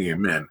 You're Yeah. bringing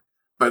them in.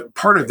 But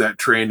part of that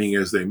training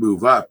as they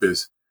move up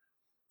is,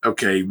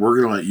 okay, we're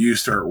going to let you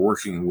start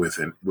working with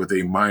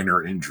a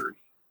minor injury,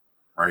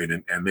 right?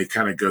 And they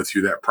kind of go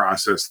through that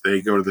process. They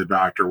go to the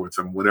doctor with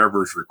them,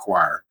 whatever is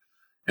required.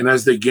 And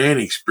as they gain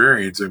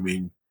experience,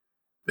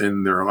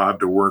 then they're allowed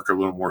to work a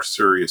little more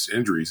serious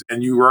injuries.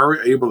 And you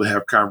are able to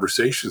have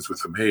conversations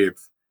with them. Hey,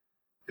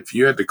 if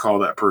you had to call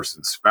that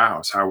person's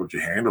spouse, how would you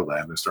handle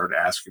that? And start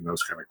asking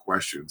those kind of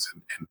questions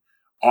and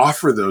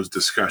offer those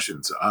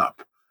discussions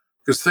up.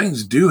 Because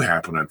things do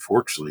happen,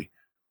 unfortunately.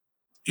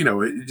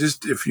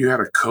 If you had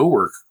a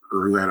coworker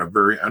who had a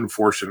very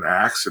unfortunate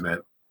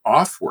accident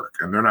off work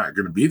and they're not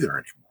going to be there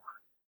anymore,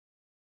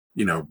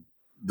 you know,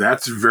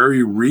 that's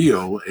very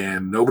real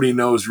and nobody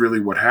knows really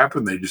what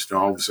happened. They just know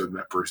all of a sudden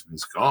that person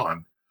is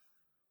gone.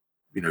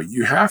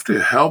 You have to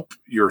help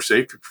your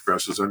safety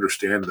professionals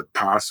understand the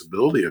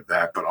possibility of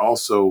that, but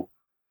also,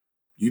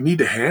 you need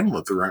to handle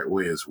it the right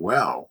way as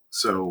well.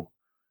 So,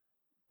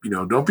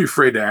 don't be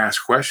afraid to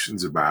ask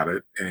questions about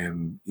it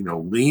and,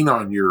 lean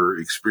on your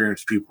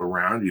experienced people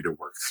around you to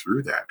work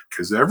through that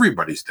because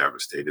everybody's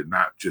devastated,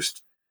 not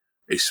just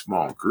a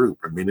small group.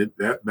 I mean,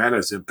 that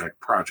has impact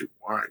project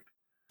wide.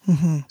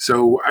 Hmm.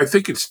 So I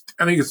think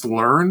it's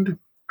learned.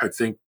 I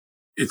think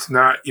it's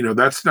not,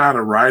 that's not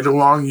a ride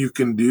along you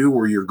can do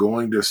where you're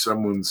going to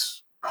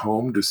someone's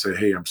home to say,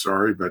 hey, I'm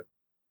sorry, but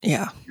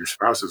Yeah. your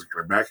spouse isn't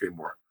coming back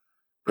anymore.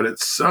 But at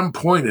some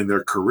point in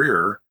their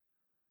career,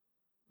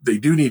 they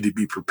do need to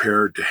be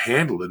prepared to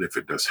handle it if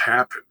it does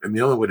happen. And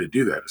the only way to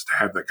do that is to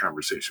have that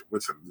conversation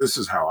with them. This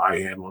is how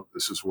I handle it.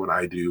 This is what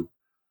I do.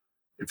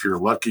 If you're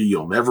lucky,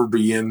 you'll never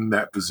be in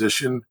that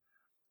position,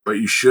 but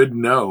you should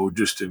know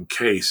just in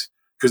case,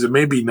 because it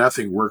may be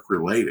nothing work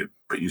related,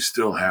 but you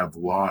still have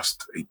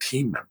lost a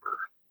team member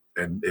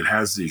and it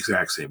has the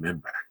exact same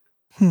impact.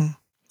 Hmm.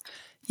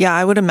 Yeah,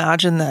 I would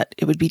imagine that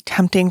it would be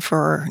tempting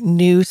for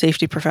new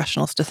safety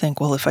professionals to think,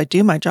 well, if I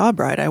do my job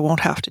right, I won't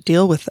have to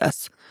deal with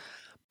this.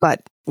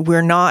 But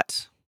we're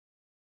not,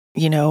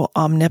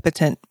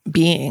 omnipotent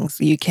beings.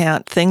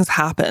 Things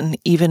happen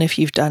even if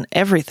you've done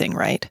everything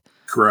right.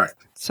 Correct.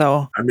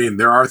 So, I mean,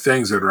 there are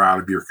things that are out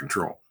of your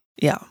control,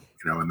 yeah.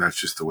 and that's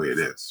just the way it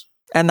is.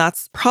 And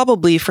that's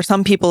probably for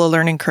some people a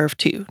learning curve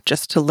too,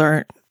 just to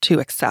learn to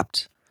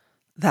accept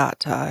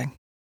that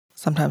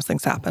sometimes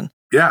things happen.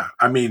 Yeah.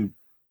 I mean,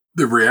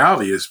 the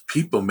reality is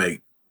people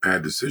make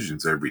bad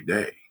decisions every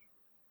day.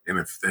 And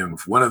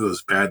if one of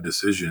those bad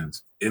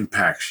decisions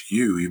impacts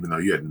you, even though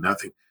you had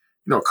nothing,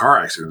 a car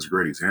accident is a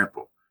great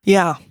example.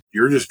 Yeah.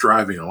 You're just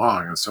driving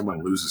along and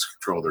someone loses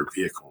control of their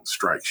vehicle and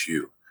strikes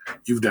you.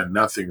 You've done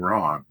nothing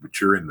wrong, but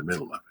you're in the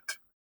middle of it.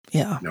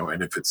 Yeah.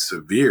 And if it's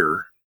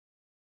severe,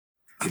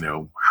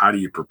 how do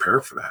you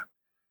prepare for that?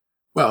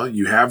 Well,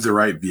 you have the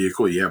right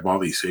vehicle, you have all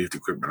these safety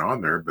equipment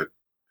on there, but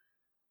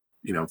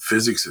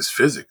physics is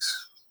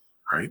physics,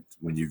 right?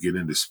 When you get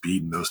into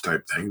speed and those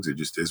type things, it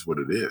just is what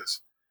it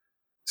is.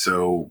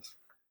 So,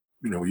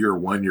 you're a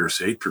 1-year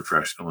safety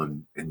professional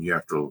and you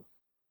have to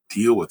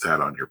deal with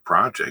that on your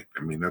project.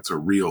 I mean, that's a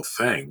real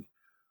thing.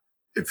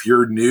 If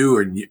you're new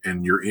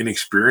and you're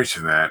inexperienced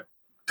in that,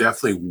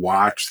 definitely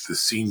watch the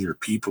senior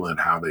people and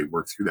how they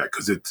work through that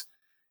because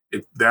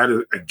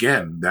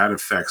that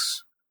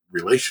affects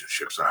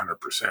relationships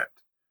 100%.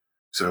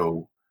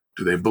 So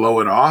do they blow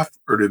it off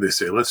or do they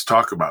say, let's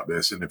talk about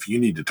this? And if you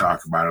need to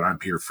talk about it, I'm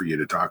here for you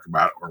to talk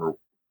about it, or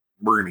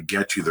we're going to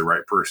get you the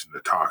right person to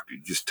talk to.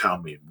 Just tell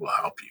me and we'll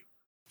help you.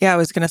 Yeah, I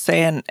was going to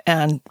say,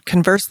 and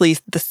conversely,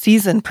 the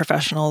seasoned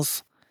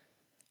professionals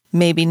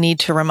maybe need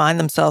to remind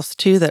themselves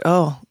too that,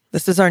 oh,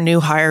 this is our new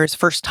hire's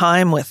first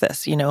time with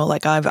this,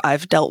 like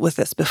I've dealt with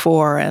this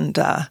before, and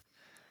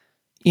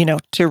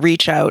to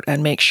reach out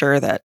and make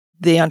sure that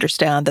they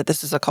understand that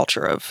this is a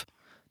culture of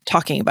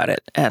talking about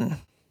it and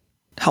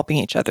helping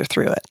each other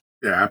through it.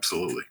 Yeah,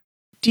 absolutely.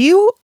 Do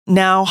you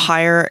now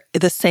hire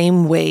the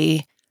same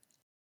way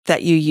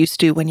that you used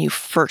to when you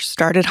first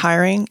started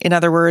hiring? In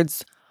other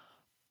words,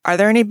 are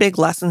there any big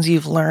lessons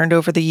you've learned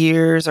over the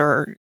years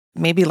or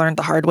maybe learned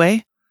the hard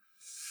way?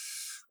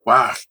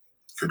 Wow.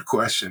 Good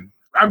question.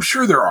 I'm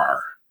sure there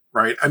are,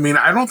 right? I mean,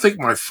 I don't think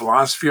my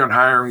philosophy on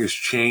hiring has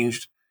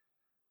changed.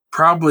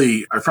 I've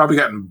probably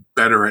gotten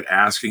better at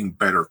asking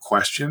better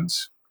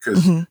questions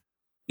because,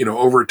 Mm-hmm.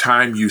 over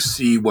time you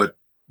see what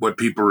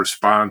people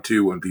respond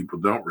to when people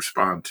don't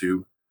respond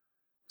to.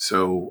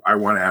 So I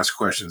want to ask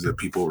questions that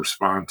people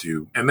respond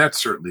to. And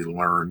that's certainly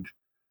learned.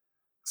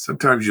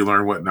 Sometimes you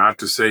learn what not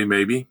to say,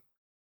 maybe.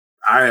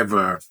 I have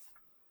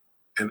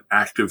an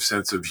active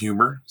sense of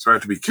humor, so I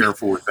have to be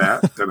careful with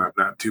that I'm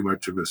not too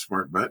much of a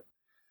smart butt.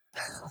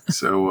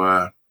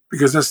 So,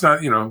 because that's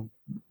not,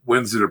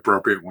 when's it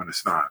appropriate, when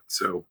it's not.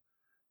 So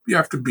you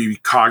have to be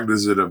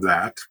cognizant of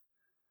that.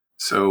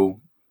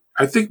 So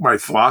I think my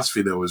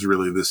philosophy, though, is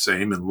really the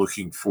same and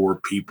looking for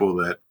people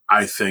that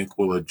I think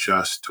will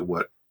adjust to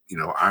what,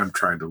 I'm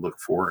trying to look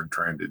for and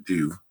trying to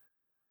do.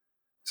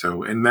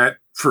 So, and that,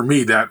 for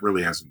me, that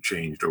really hasn't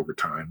changed over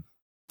time.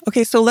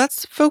 Okay, so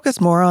let's focus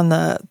more on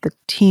the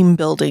team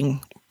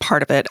building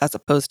part of it as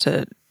opposed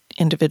to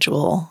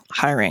individual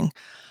hiring.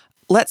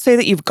 Let's say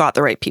that you've got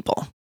the right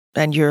people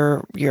and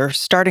you're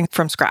starting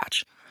from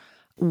scratch.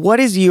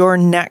 What is your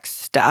next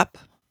step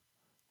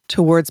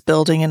towards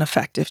building an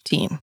effective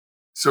team?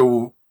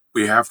 So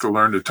we have to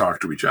learn to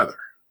talk to each other.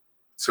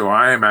 So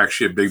I am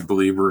actually a big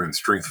believer in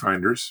strength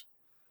finders.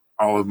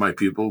 All of my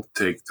people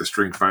take the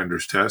strength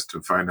finders test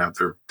to find out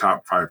their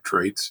top 5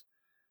 traits.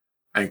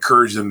 I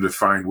encourage them to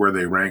find where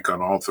they rank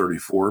on all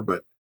 34,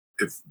 but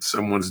if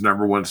someone's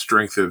number one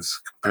strength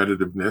is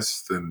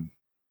competitiveness, then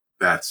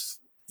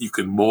you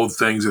can mold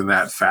things in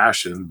that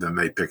fashion, then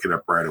they pick it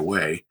up right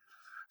away.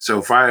 So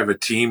if I have a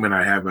team and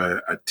I have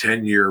a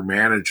 10-year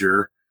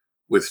manager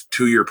with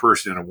 2-year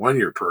person and a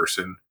 1-year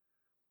person,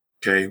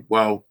 okay,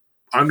 well,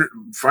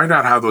 find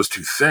out how those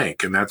two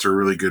think, and that's a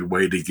really good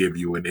way to give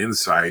you an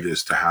insight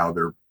as to how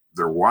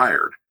they're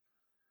wired.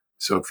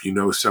 So if you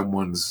know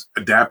someone's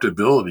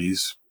adaptability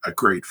is a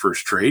great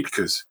first trait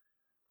because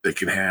They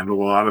can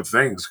handle a lot of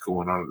things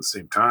going on at the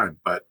same time.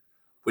 But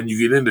when you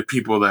get into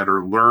people that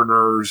are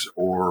learners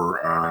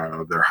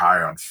or they're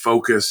high on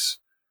focus,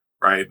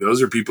 right?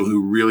 Those are people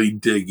who really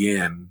dig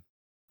in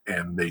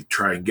and they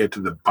try and get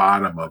to the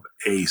bottom of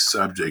a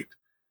subject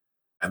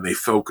and they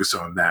focus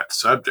on that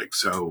subject.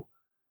 So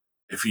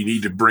if you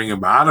need to bring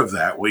them out of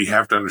that, well, you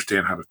have to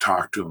understand how to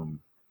talk to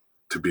them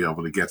to be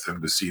able to get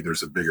them to see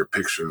there's a bigger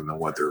picture than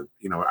what they're,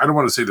 I don't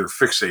want to say they're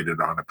fixated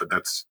on it, but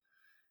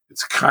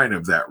it's kind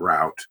of that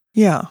route.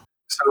 Yeah.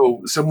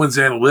 So someone's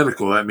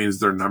analytical, that means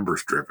they're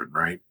numbers driven,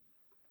 right?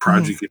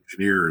 Project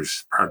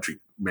engineers, project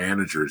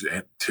managers,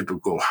 and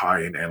typical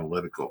high and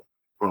analytical.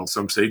 Well,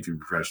 some safety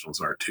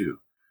professionals are too.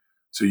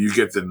 So you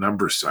get the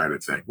numbers side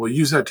of thing. Well,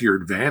 use that to your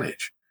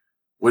advantage.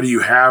 What do you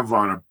have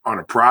on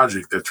a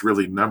project that's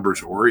really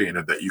numbers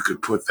oriented that you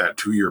could put that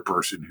 2-year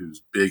person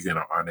who's big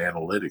on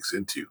analytics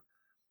into?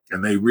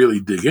 And they really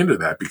dig into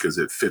that because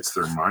it fits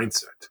their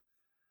mindset.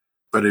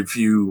 But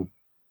even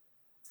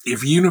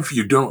if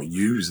you don't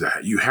use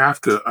that, you have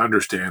to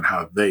understand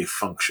how they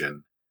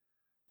function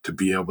to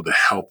be able to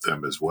help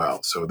them as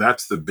well. So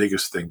that's the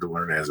biggest thing to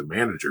learn as a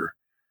manager.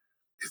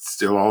 It's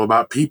still all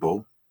about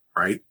people,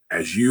 right?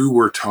 As you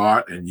were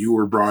taught and you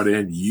were brought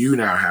in, you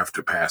now have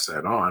to pass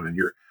that on, and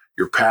you're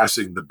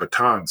passing the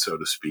baton, so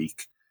to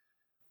speak.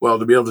 Well,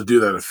 to be able to do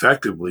that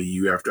effectively,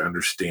 you have to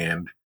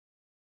understand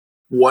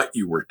what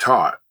you were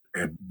taught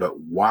but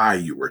why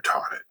you were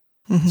taught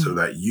it, so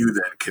that you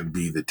then can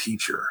be the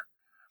teacher.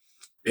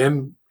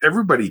 And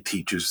everybody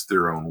teaches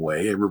their own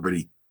way.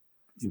 Everybody,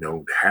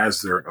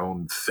 has their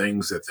own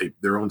things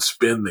their own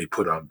spin they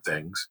put on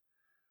things,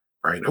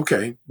 right?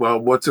 Okay, well,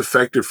 what's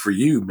effective for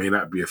you may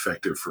not be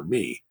effective for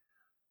me.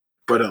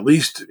 But at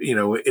least,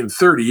 in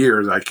 30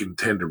 years, I can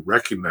tend to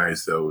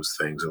recognize those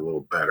things a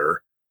little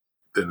better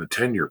than a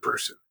 10-year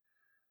person.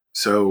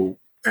 So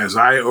as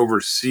I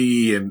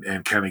oversee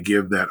and kind of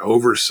give that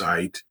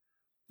oversight,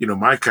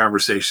 my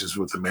conversations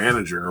with the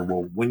manager are,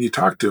 well, when you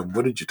talk to him,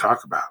 what did you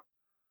talk about?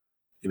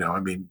 No,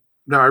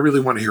 I really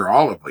want to hear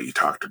all of what you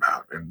talked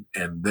about.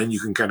 And then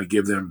you can kind of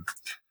give them,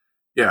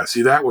 yeah,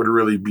 see, that would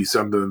really be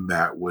something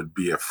that would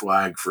be a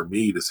flag for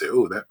me to say,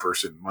 oh, that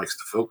person likes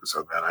to focus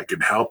on that. I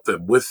can help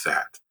them with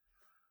that.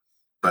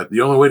 But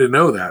the only way to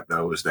know that,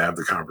 though, is to have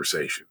the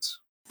conversations.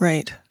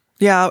 Right.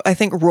 Yeah, I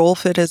think role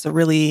fit has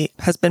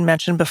been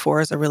mentioned before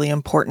as a really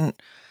important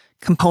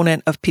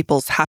component of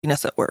people's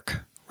happiness at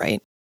work,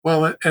 right?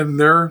 Well, and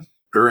there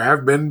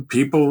have been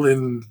people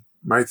in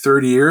my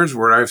 30 years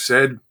where I've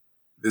said,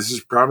 this is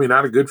probably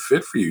not a good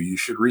fit for you. You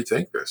should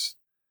rethink this.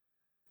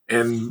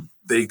 And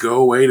they go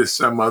away to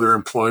some other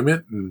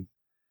employment and,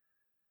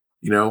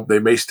 they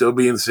may still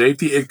be in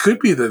safety. It could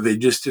be that they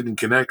just didn't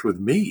connect with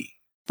me.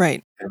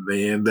 Right. And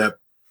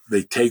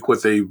they take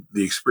the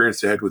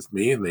experience they had with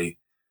me and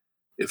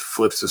it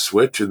flips a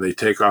switch and they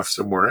take off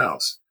somewhere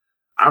else.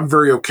 I'm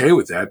very okay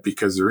with that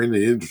because they're in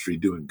the industry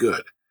doing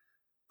good.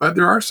 But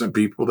there are some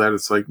people that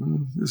it's like,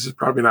 this is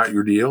probably not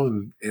your deal.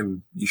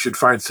 And you should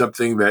find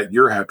something that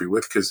you're happy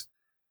with, because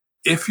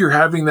if you're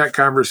having that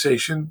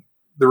conversation,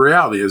 the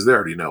reality is they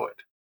already know it.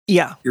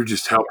 Yeah. You're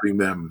just helping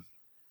them,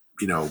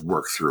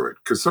 work through it.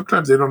 Because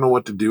sometimes they don't know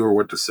what to do or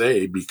what to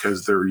say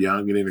because they're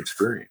young and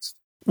inexperienced.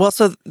 Well,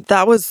 so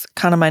that was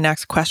kind of my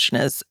next question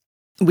is,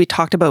 we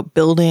talked about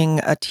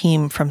building a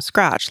team from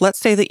scratch. Let's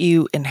say that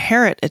you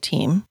inherit a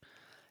team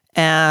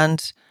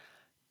and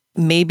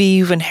maybe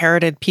you've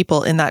inherited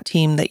people in that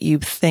team that you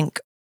think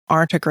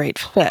aren't a great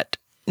fit.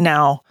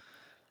 Now,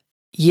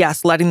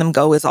 yes, letting them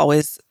go is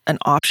always an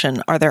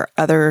option. Are there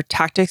other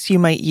tactics you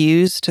might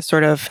use to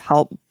sort of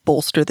help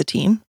bolster the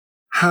team?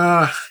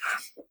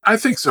 I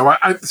think so.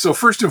 So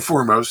first and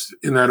foremost,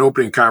 in that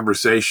opening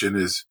conversation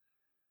is,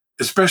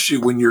 especially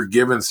when you're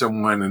given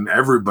someone and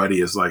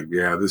everybody is like,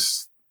 yeah,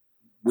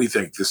 we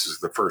think this is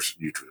the person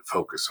you should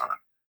focus on.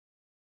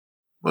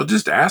 Well,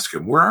 just ask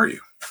them, where are you?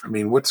 I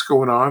mean, what's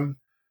going on?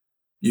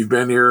 You've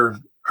been here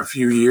a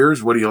few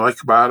years. What do you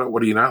like about it?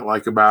 What do you not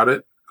like about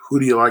it? Who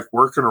do you like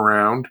working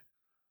around?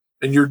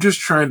 And you're just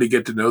trying to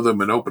get to know them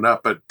and open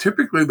up. But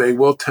typically they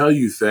will tell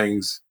you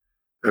things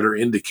that are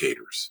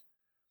indicators.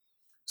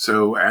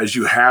 So as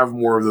you have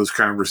more of those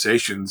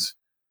conversations,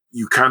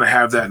 you kind of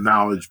have that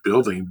knowledge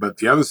building. But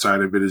the other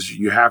side of it is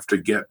you have to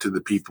get to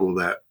the people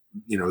that,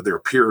 their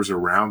peers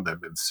around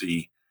them and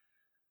see,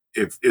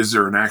 is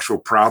there an actual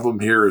problem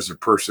here? Is it a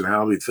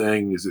personality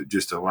thing? Is it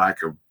just a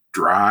lack of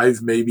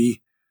drive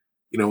maybe?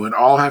 And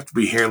all have to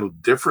be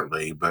handled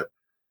differently. But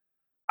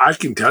I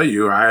can tell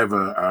you, I have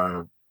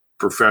a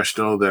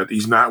professional that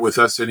he's not with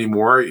us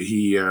anymore.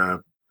 He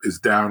is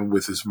down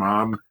with his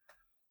mom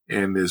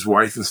and his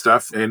wife and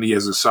stuff, and he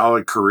has a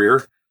solid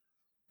career.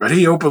 But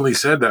he openly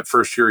said that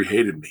first year he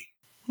hated me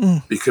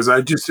because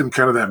I just am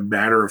kind of that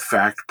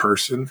matter-of-fact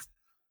person.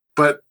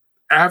 But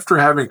after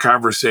having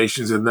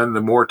conversations and then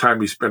the more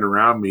time he spent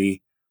around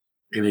me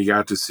and he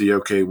got to see,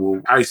 okay,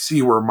 well, I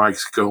see where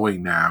Mike's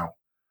going now.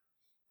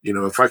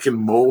 If I can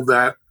mold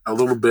that a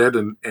little bit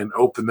and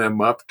open them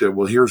up to,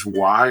 well, here's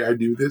why I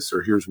do this,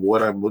 or here's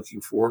what I'm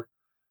looking for,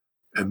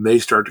 and they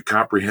start to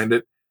comprehend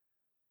it,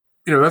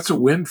 that's a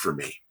win for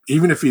me.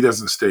 even if he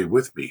doesn't stay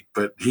with me,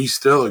 but he's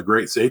still a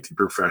great safety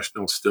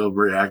professional, still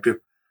very active,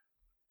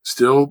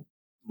 still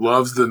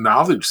loves the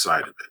knowledge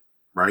side of it,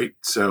 right?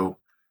 So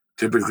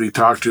typically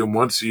talk to him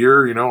once a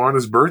year, on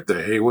his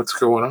birthday. Hey, what's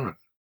going on?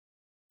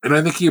 And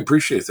I think he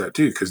appreciates that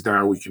too, because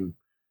now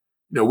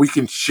we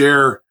can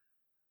share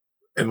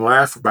and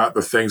laugh about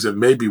the things that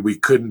maybe we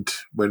couldn't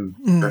when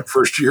Mm. that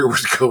first year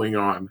was going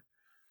on,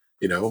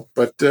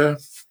 but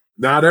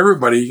not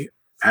everybody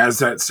has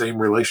that same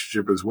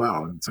relationship as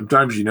well. And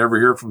sometimes you never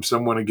hear from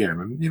someone again.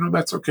 And,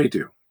 that's okay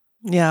too.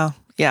 Yeah.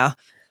 Yeah.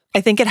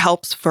 I think it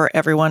helps for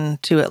everyone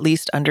to at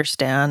least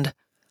understand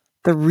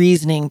the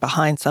reasoning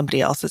behind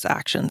somebody else's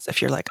actions.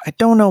 If you're like, I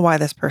don't know why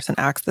this person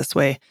acts this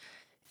way.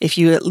 If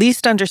you at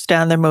least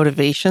understand their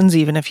motivations,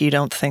 even if you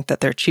don't think that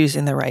they're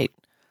choosing the right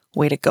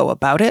way to go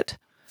about it,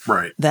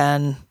 Right.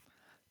 then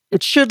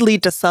it should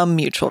lead to some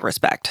mutual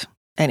respect.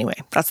 Anyway,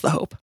 that's the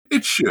hope.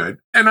 It should.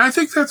 And I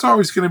think that's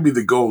always going to be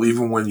the goal,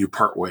 even when you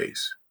part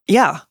ways.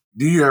 Yeah.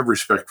 Do you have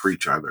respect for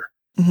each other?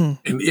 Hmm.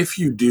 And if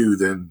you do,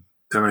 then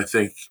I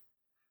think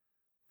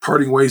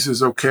parting ways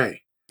is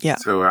okay. Yeah.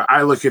 So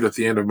I look at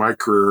the end of my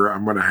career,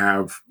 I'm going to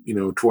have,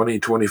 20,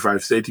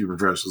 25 safety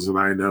professionals that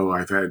I know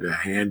I've had a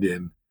hand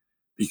in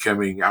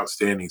becoming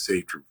outstanding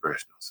safety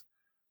professionals.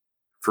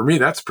 For me,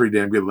 that's a pretty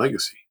damn good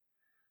legacy.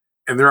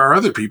 And there are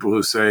other people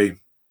who say,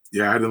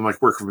 yeah, I didn't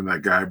like working with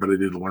that guy, but I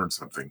did learn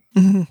something.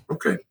 Hmm.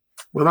 Okay.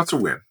 Well, that's a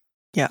win.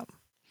 Yeah.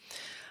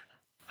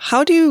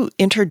 How do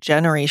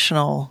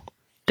intergenerational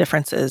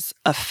differences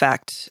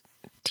affect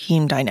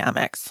team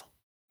dynamics?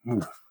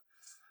 Ooh.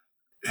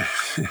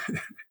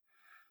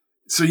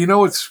 So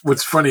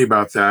what's funny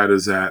about that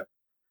is that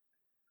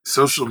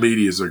social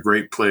media is a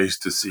great place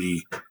to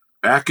see.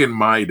 Back in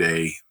my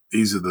day,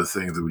 these are the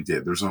things that we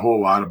did. There's a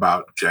whole lot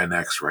about Gen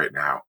X right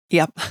now.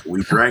 Yep.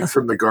 We drank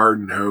from the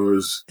garden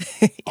hose,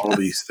 all Yeah.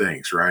 these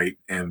things, right?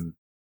 And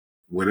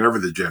whatever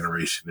the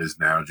generation is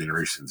now,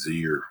 Generation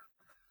Z, or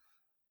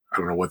I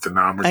don't know what the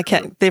I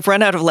can't. They've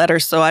run out of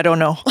letters, so I don't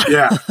know.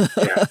 Yeah.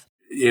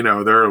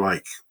 Yeah. They're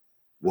like,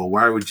 well,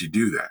 why would you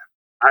do that?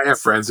 I have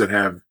friends that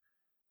have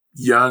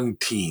young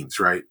teens,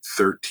 right?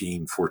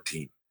 13,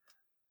 14.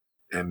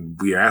 And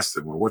we asked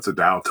them, well, what's a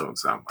dial tone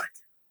sound like?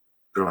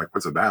 They're like,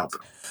 what's a dial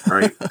tone?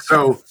 Right.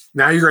 So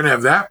now you're going to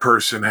have that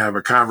person have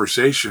a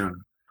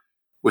conversation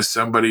with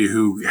somebody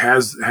who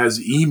has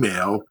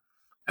email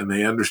and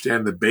they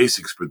understand the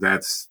basics, but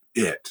that's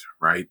it.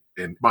 Right.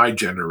 In my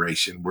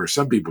generation, where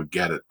some people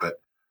get it,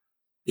 but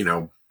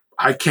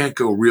I can't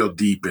go real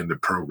deep into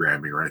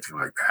programming or anything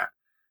like that.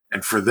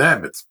 And for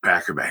them, it's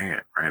back of the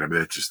hand, right? I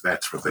mean,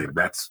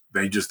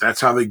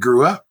 that's how they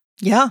grew up.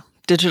 Yeah.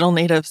 Digital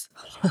natives.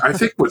 I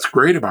think what's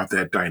great about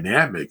that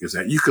dynamic is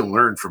that you can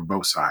learn from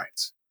both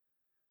sides,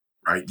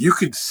 right? You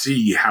can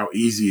see how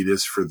easy it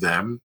is for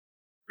them.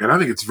 And I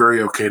think it's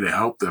very okay to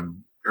help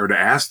them or to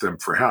ask them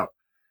for help.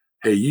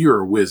 Hey,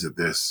 you're a whiz at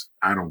this.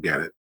 I don't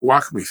get it.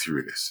 Walk me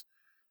through this.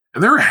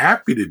 And they're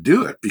happy to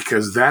do it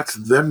because that's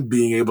them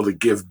being able to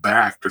give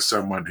back to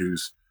someone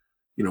who's,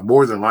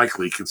 more than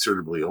likely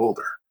considerably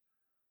older,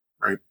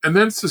 right? And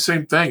then it's the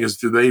same thing as,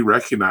 do they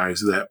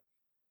recognize that?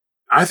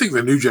 I think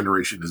the new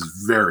generation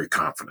is very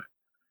confident.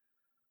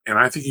 And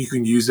I think you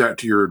can use that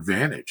to your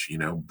advantage,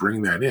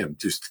 bring that in,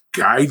 just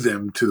guide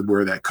them to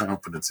where that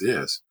confidence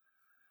is.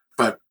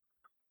 But,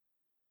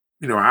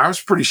 I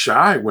was pretty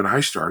shy when I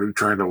started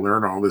trying to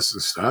learn all this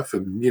and stuff.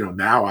 And,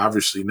 now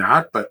obviously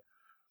not, but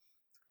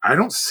I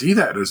don't see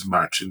that as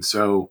much. And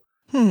so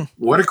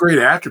what a great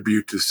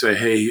attribute to say,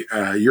 hey,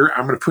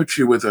 I'm going to put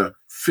you with a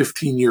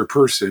 15-year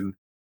person,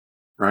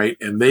 right?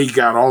 And they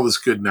got all this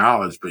good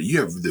knowledge, but you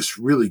have this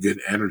really good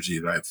energy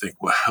that I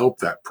think will help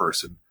that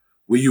person.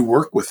 Will you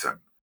work with them?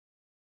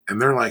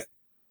 And they're like,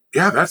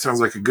 yeah, that sounds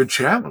like a good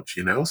challenge,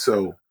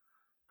 So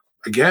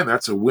again,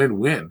 that's a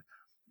win-win.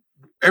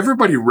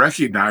 Everybody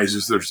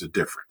recognizes there's a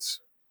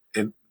difference.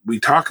 And we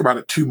talk about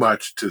it too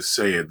much to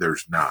say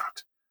there's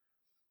not.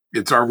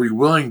 It's, are we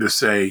willing to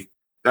say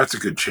that's a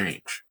good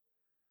change?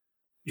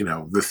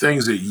 The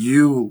things that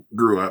you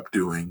grew up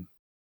doing,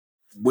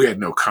 we had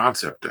no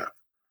concept of.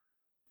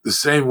 The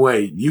same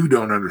way you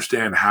don't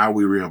understand how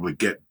we were able to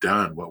get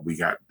done what we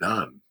got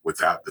done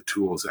without the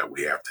tools that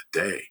we have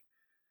today.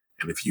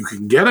 And if you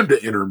can get them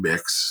to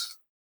intermix,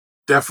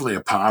 definitely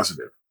a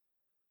positive.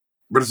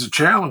 But it's a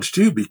challenge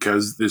too,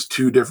 because there's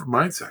two different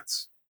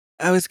mindsets.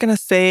 I was going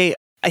to say,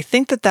 I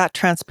think that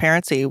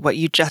transparency, what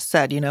you just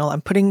said,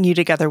 I'm putting you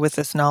together with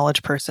this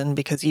knowledge person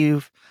because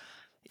you've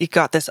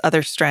got this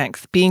other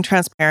strength. Being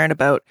transparent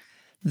about,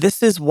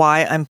 this is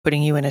why I'm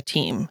putting you in a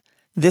team.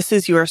 This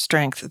is your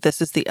strength.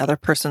 This is the other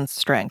person's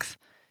strength.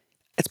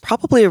 It's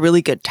probably a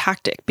really good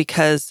tactic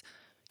because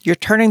you're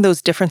turning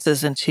those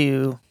differences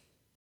into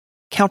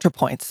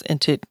counterpoints,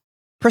 into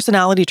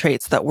personality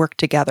traits that work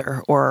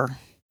together. Or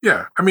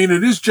yeah, I mean,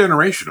 it is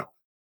generational.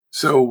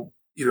 So,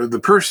 the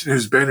person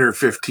who's been here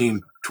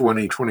 15,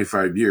 20,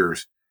 25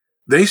 years,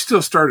 they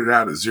still started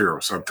out at zero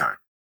sometime.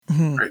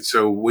 Mm-hmm. Right.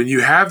 So when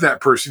you have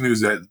that person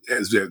who's at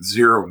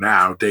zero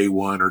now, day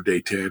one or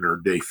day 10 or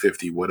day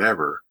 50,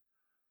 whatever,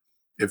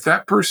 If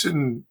that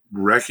person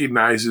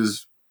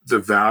recognizes the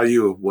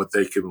value of what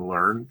they can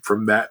learn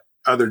from that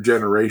other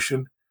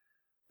generation,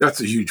 that's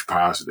a huge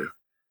positive.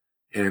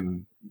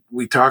 And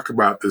we talk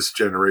about this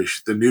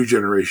generation, the new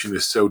generation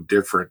is so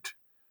different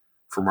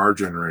from our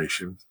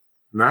generation.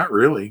 Not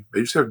really.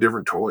 They just have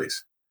different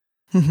toys.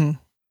 Hmm.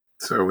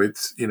 So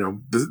it's,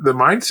 the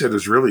mindset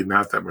is really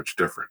not that much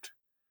different.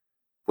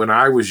 When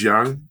I was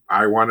young,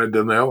 I wanted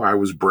to know. I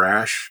was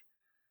brash.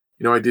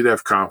 I did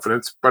have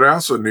confidence, but I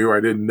also knew I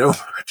didn't know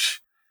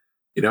much.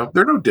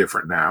 They're no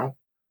different now,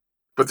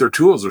 but their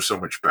tools are so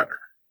much better.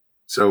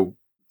 So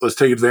let's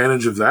take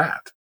advantage of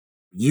that.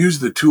 Use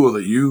the tool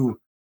that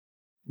you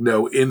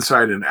know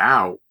inside and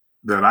out.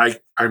 That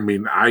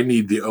I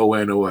need the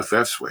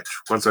ON/OFF switch.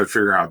 Once I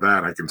figure out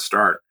that, I can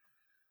start.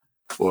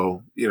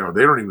 Well, they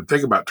don't even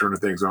think about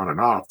turning things on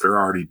and off. They're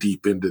already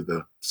deep into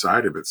the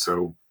side of it.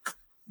 So,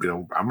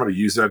 I'm going to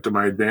use that to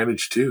my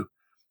advantage too.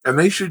 And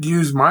they should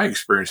use my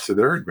experience to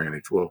their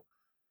advantage. Well,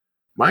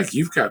 Mike,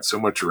 you've got so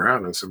much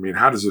around us. I mean,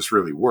 how does this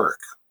really work?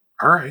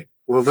 All right.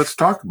 Well, let's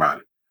talk about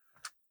it.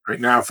 Right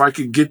now, if I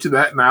could get to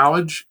that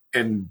knowledge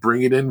and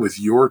bring it in with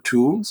your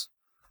tools,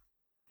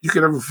 you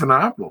could have a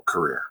phenomenal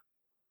career.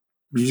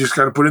 You just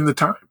got to put in the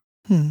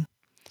time.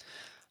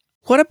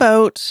 What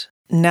about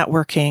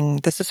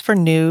networking? This is for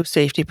new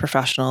safety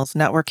professionals,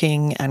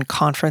 networking and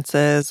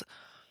conferences.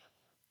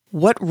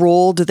 What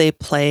role do they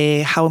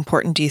play? How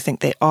important do you think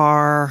they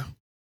are?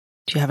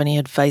 Do you have any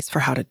advice for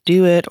how to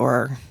do it,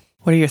 or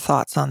what are your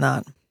thoughts on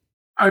that?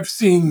 I've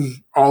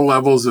seen all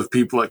levels of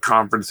people at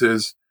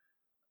conferences.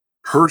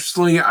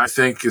 Personally, I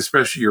think,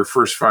 especially your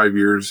first 5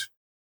 years,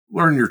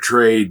 learn your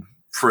trade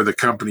for the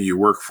company you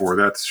work for.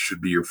 That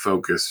should be your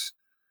focus.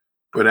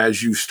 But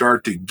as you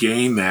start to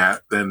gain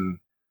that, then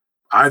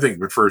I think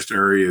the first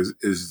area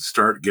is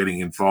start getting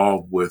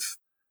involved with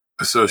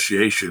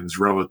associations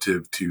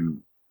relative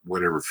to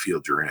whatever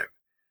field you're in,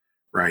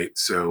 right?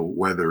 So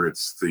whether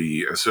it's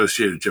the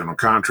Associated General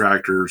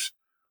Contractors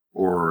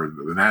or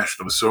the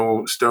National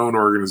Stone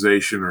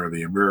Organization or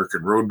the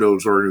American Road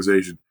Builders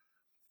Organization,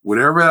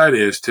 whatever that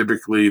is,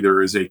 typically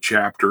there is a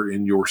chapter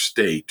in your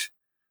state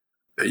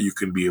that you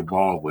can be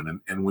involved with.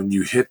 And when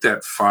you hit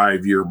that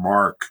 5 year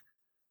mark,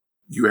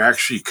 you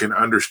actually can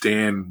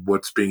understand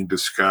what's being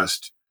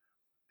discussed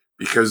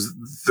because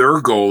their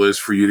goal is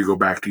for you to go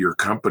back to your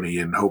company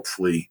and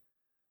hopefully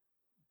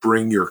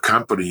bring your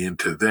company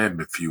into them,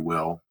 if you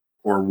will,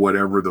 or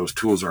whatever those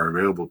tools are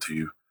available to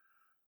you.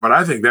 But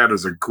I think that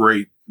is a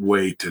great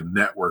way to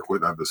network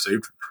with other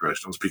safety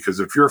professionals because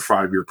if you're a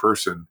 5 year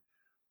person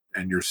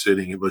and you're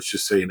sitting in, let's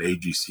just say, an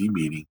AGC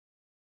meeting,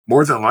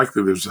 more than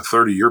likely there's a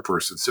 30-year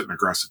person sitting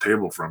across the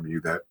table from you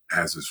that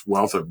has this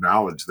wealth of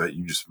knowledge that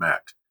you just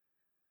met.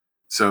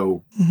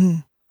 So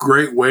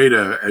great way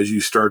to, as you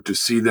start to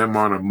see them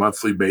on a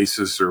monthly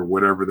basis or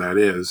whatever that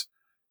is,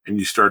 and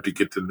you start to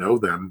get to know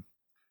them,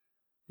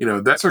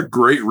 that's a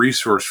great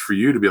resource for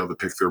you to be able to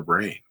pick their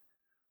brain.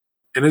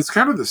 And it's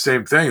kind of the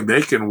same thing.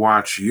 They can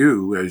watch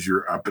you as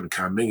you're up and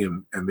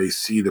coming and they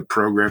see the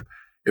program.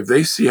 If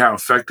they see how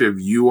effective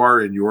you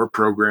are in your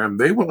program,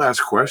 they will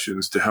ask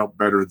questions to help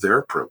better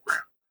their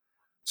program.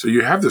 So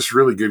you have this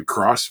really good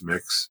cross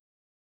mix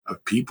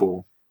of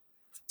people.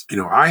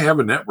 I have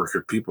a network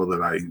of people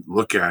that I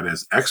look at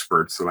as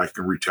experts that I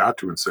can reach out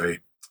to and say,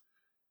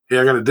 hey,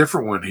 I got a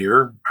different one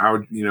here. How,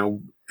 have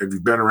you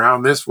been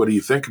around this? What do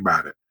you think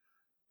about it?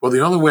 Well,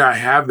 the only way I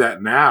have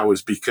that now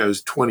is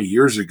because 20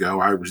 years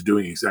ago, I was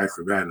doing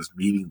exactly that, is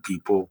meeting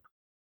people,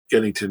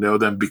 getting to know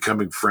them,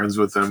 becoming friends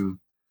with them,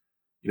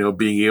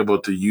 being able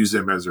to use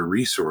them as a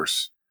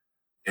resource.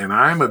 And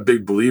I'm a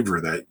big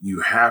believer that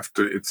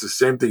it's the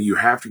same thing. You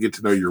have to get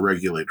to know your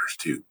regulators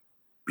too,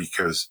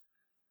 because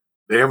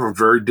they have a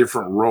very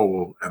different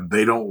role and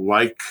they don't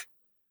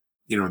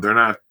they're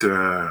not,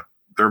 their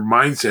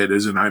mindset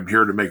isn't, I'm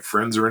here to make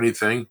friends or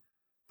anything,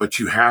 but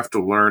you have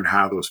to learn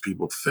how those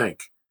people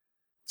think.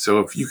 So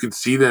if you can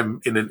see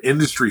them in an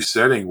industry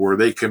setting where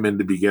they come in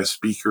to be guest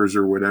speakers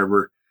or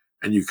whatever,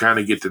 and you kind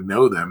of get to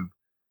know them,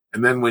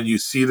 and then when you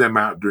see them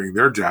out doing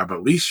their job,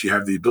 at least you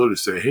have the ability to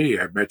say, hey,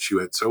 I met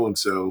you at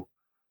so-and-so.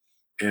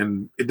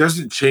 And it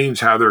doesn't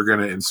change how they're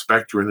going to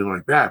inspect you or anything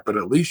like that, but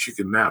at least you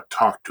can now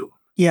talk to them.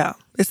 Yeah,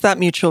 it's that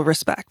mutual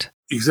respect.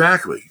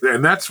 Exactly.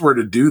 And that's where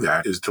to do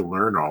that is to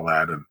learn all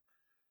that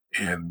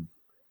and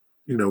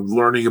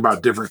learning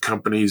about different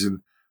companies.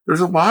 And there's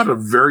a lot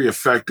of very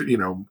effective,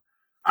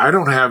 I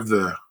don't have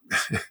the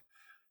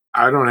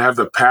I don't have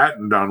the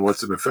patent on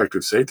what's an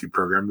effective safety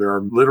program. There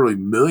are literally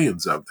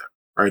millions of them,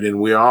 right?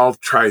 And we all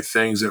try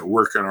things that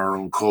work in our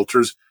own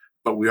cultures,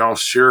 but we all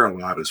share a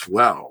lot as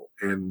well.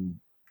 And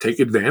take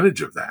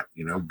advantage of that,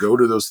 go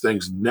to those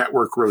things,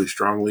 network really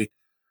strongly,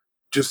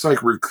 just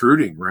like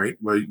recruiting, right?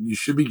 Well, you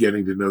should be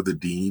getting to know the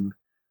dean,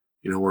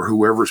 or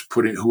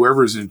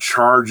whoever's in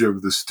charge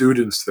of the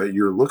students that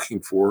you're looking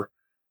for,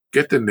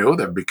 get to know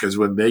them, because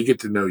when they get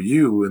to know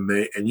you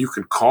and you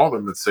can call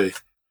them and say,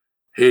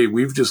 hey,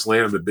 we've just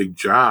landed a big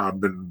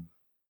job and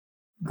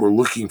we're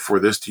looking for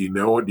this. Do you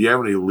know it? Do you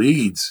have any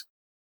leads?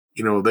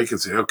 they can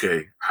say,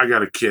 okay, I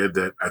got a kid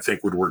that I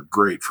think would work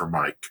great for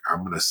Mike.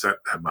 I'm going to set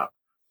them up.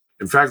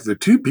 In fact, I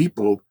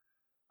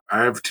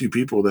have two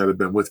people that have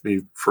been with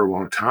me for a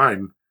long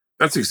time.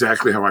 That's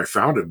exactly how I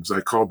found them.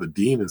 I called the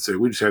dean and said,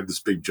 we just had this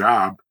big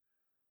job.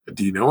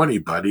 Do you know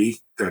anybody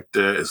that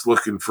is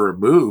looking for a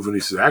move? And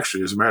he said,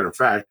 actually, as a matter of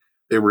fact,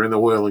 they were in the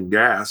oil and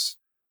gas.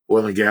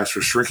 Oil and gas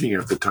was shrinking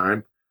at the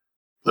time.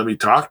 Let me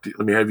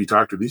have you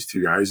talk to these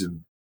two guys.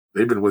 And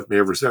they've been with me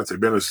ever since. They've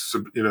been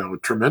a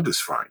tremendous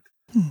find.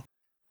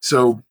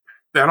 So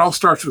that all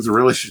starts with a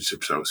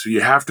relationship. So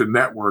you have to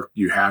network.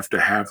 You have to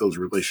have those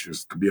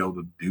relationships to be able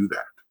to do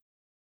that.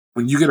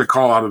 When you get a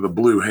call out of the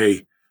blue,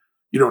 hey,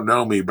 you don't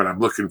know me, but I'm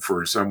looking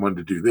for someone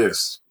to do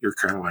this. You're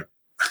kind of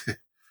like,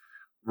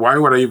 why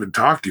would I even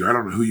talk to you? I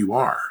don't know who you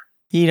are.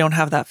 You don't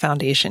have that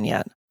foundation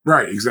yet.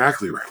 Right,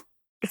 exactly right.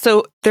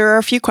 So there are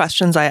a few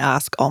questions I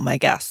ask all my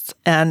guests.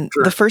 And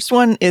Sure. The first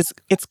one is,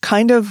 it's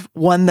kind of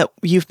one that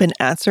you've been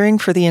answering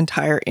for the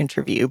entire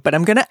interview, but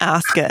I'm going to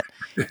ask it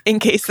in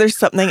case there's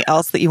something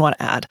else that you want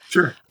to add.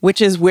 Sure.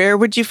 Which is, where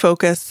would you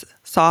focus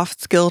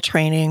soft skill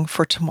training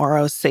for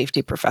tomorrow's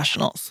safety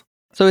professionals?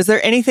 So is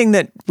there anything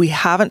that we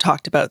haven't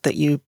talked about that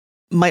you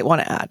might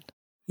want to add?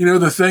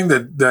 The thing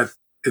that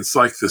it's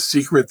like the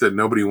secret that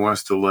nobody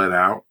wants to let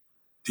out.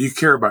 Do you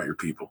care about your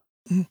people?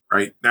 Mm-hmm.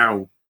 Right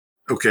now,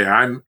 okay,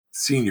 I'm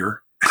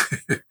senior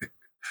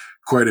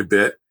quite a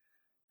bit.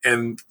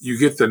 And you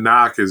get the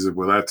knock as,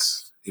 well,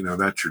 that's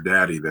your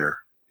daddy there,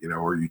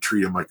 or you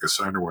treat him like a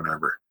son or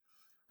whatever.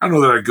 I don't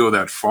know that I'd go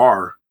that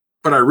far,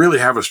 but I really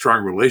have a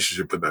strong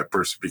relationship with that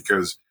person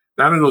because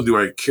not only do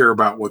I care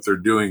about what they're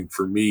doing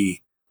for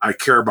me, I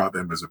care about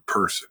them as a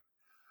person.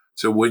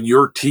 So when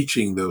you're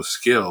teaching those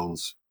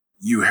skills,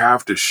 you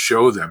have to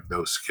show them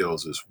those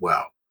skills as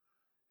well.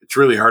 It's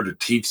really hard to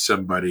teach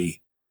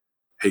somebody,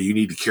 hey, you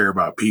need to care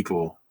about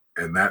people,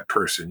 and that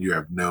person you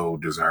have no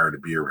desire to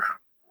be around.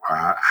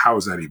 How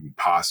is that even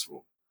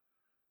possible?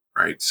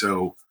 Right.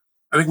 So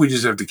I think we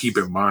just have to keep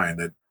in mind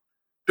that,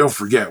 don't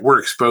forget, we're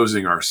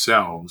exposing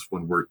ourselves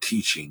when we're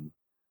teaching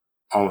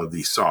all of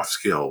these soft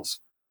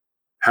skills.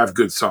 Have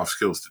good soft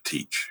skills to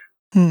teach.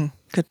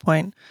 Good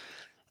point.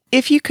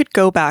 If you could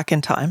go back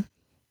in time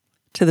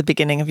to the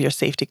beginning of your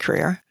safety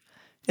career,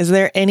 is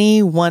there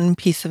any one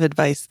piece of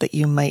advice that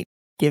you might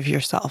give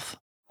yourself?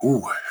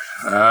 Ooh,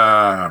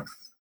 wow.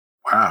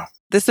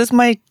 This is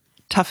my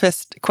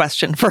toughest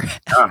question for,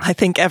 I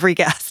think, every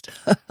guest.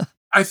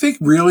 I think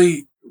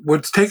really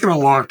what's taken a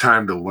long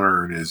time to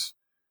learn is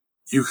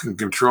you can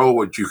control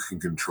what you can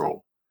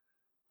control.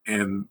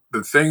 And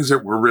the things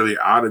that were really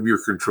out of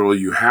your control,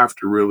 you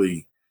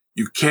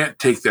can't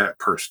take that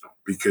personal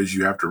because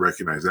you have to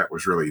recognize that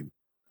was really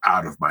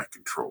out of my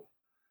control.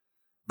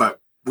 But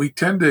we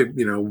tend to,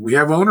 we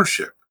have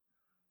ownership.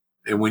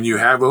 And when you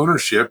have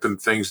ownership and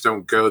things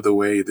don't go the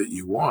way that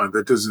you want,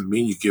 that doesn't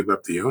mean you give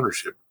up the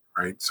ownership,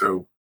 right?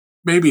 So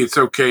maybe it's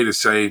okay to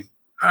say,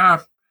 I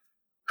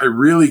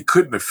really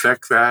couldn't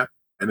affect that.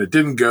 And it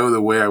didn't go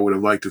the way I would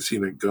have liked to have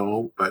seen it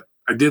go, but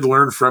I did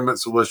learn from it.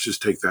 So let's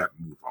just take that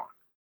and move on.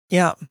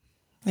 Yeah.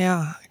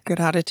 Yeah. Good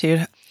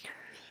attitude.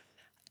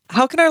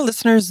 How can our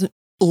listeners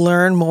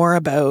learn more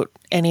about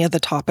any of the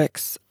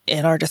topics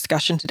in our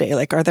discussion today?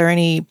 Like, are there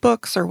any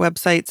books or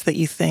websites that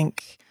you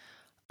think,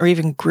 or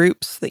even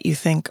groups that you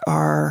think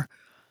are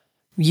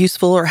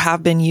useful or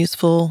have been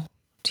useful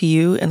to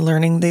you in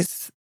learning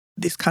these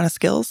kind of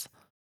skills?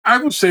 I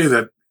would say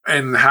that,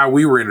 and how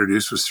we were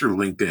introduced was through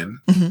LinkedIn.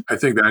 Mm-hmm. I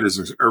think that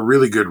is a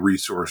really good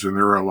resource. And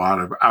there are a lot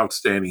of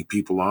outstanding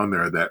people on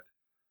there that,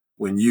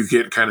 when you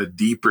get kind of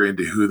deeper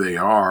into who they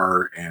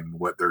are and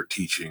what they're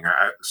teaching,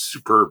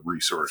 superb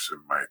resource in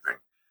my thing.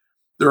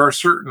 There are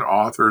certain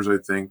authors, I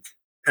think,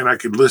 and I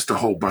could list a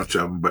whole bunch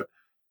of them, but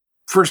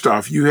first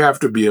off, you have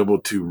to be able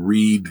to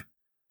read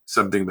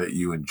something that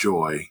you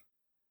enjoy,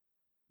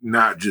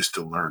 not just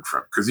to learn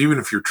from. Because even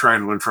if you're trying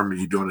to learn from it,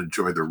 you don't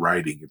enjoy the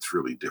writing, it's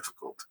really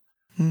difficult,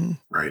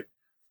 right?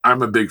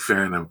 I'm a big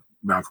fan of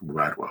Malcolm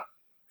Gladwell.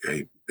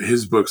 Okay?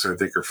 His books, I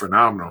think, are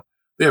phenomenal.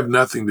 They have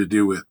nothing to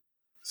do with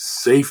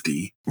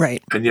safety,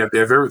 right? And yet they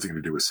have everything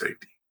to do with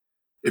safety.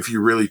 If you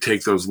really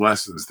take those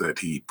lessons that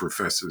he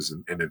professes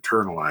and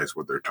internalize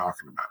what they're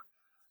talking about,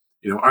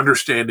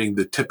 understanding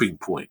the tipping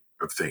point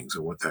of things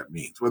and what that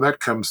means. Well,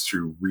 that comes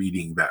through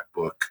reading that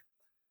book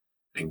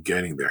and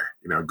getting there,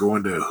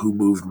 going to Who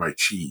Moved My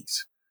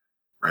Cheese,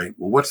 right?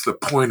 Well, what's the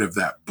point of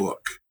that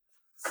book,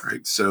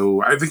 right?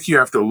 So I think you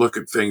have to look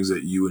at things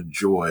that you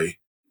enjoy.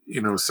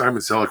 Simon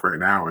Sinek right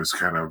now is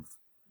kind of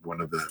one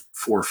of the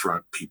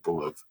forefront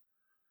people of,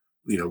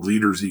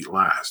 leaders eat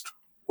last.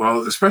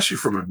 Well, especially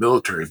from a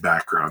military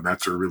background,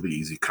 that's a really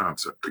easy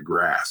concept to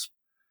grasp.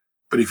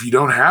 But if you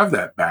don't have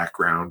that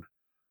background,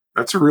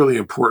 that's a really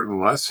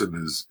important lesson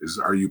is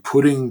are you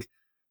putting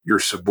your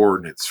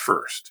subordinates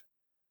first?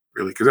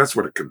 Really? Because that's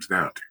what it comes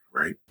down to,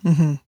 right?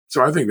 Mm-hmm.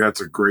 So I think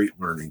that's a great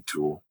learning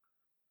tool.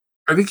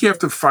 I think you have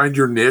to find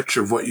your niche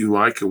of what you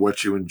like and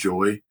what you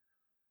enjoy.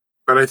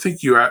 But I think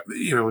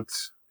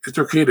it's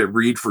okay to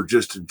read for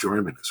just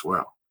enjoyment as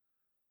well.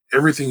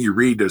 Everything you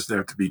read doesn't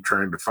have to be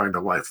trying to find a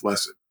life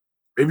lesson.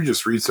 Maybe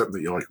just read something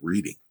that you like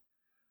reading.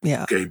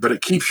 Yeah. Okay. But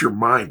it keeps your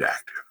mind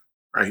active,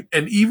 right?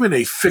 And even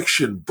a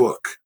fiction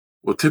book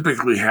will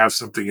typically have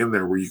something in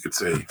there where you could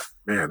say,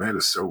 man, that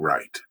is so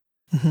right.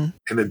 Mm-hmm.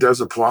 And it does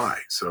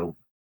apply. So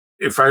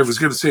if I was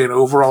going to say an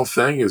overall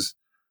thing is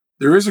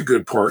there is a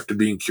good part to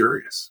being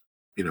curious,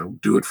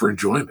 do it for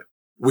enjoyment.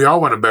 We all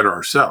want to better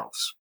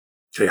ourselves.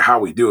 Okay. How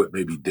we do it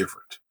may be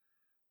different,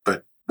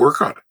 but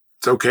work on it.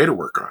 It's okay to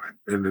work on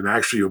it. And then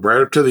actually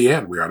right up to the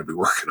end, we ought to be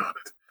working on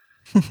it.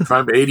 If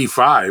I'm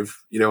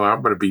 85,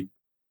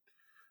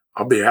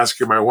 I'll be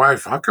asking my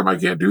wife, how come I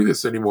can't do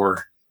this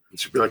anymore? And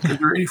she'll be like, because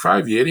you're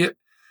 85, you idiot.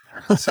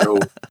 So,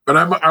 but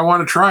I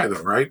want to try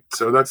though, right?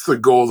 So that's the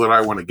goal that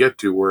I want to get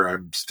to, where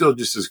I'm still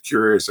just as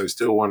curious. I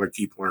still want to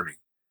keep learning.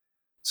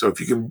 So if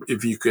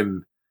you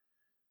can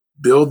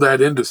build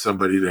that into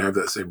somebody to have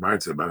that same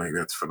mindset, I think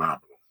that's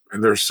phenomenal.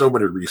 And there's so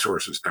many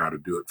resources now to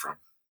do it from.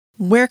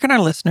 Where can our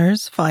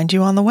listeners find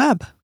you on the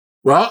web?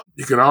 Well,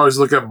 you can always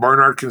look up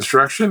Barnard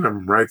Construction.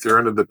 I'm right there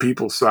under the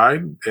people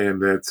side,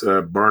 and that's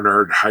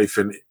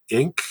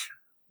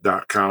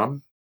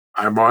barnard-inc.com.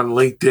 I'm on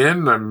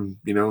LinkedIn. I'm,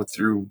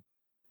 through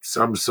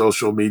some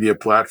social media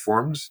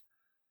platforms.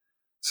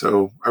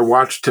 So I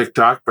watch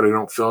TikTok, but I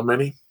don't film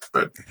any.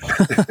 But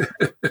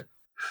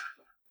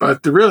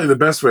but really the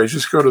best way is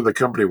just go to the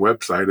company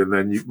website, and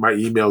then my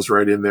email's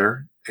right in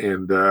there,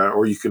 and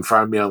or you can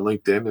find me on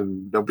LinkedIn,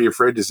 and don't be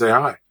afraid to say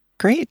hi.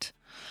 Great.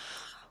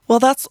 Well,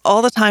 that's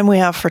all the time we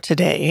have for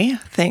today.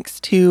 Thanks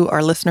to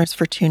our listeners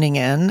for tuning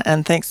in,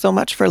 and thanks so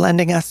much for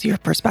lending us your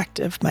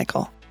perspective,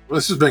 Michael. Well,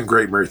 this has been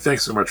great, Mary.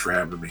 Thanks so much for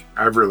having me.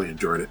 I've really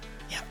enjoyed it.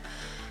 Yeah.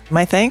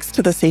 My thanks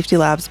to the Safety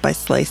Labs by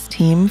Slice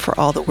team for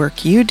all the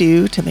work you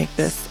do to make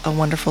this a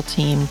wonderful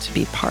team to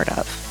be part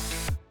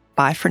of.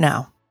 Bye for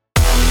now.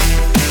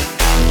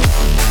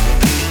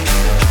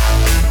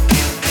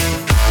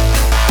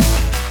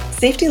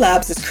 Safety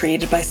Labs is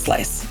created by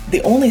Slice,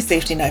 the only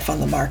safety knife on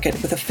the market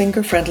with a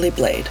finger-friendly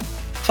blade.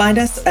 Find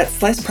us at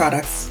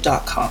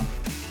sliceproducts.com.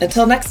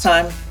 Until next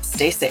time,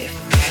 stay safe.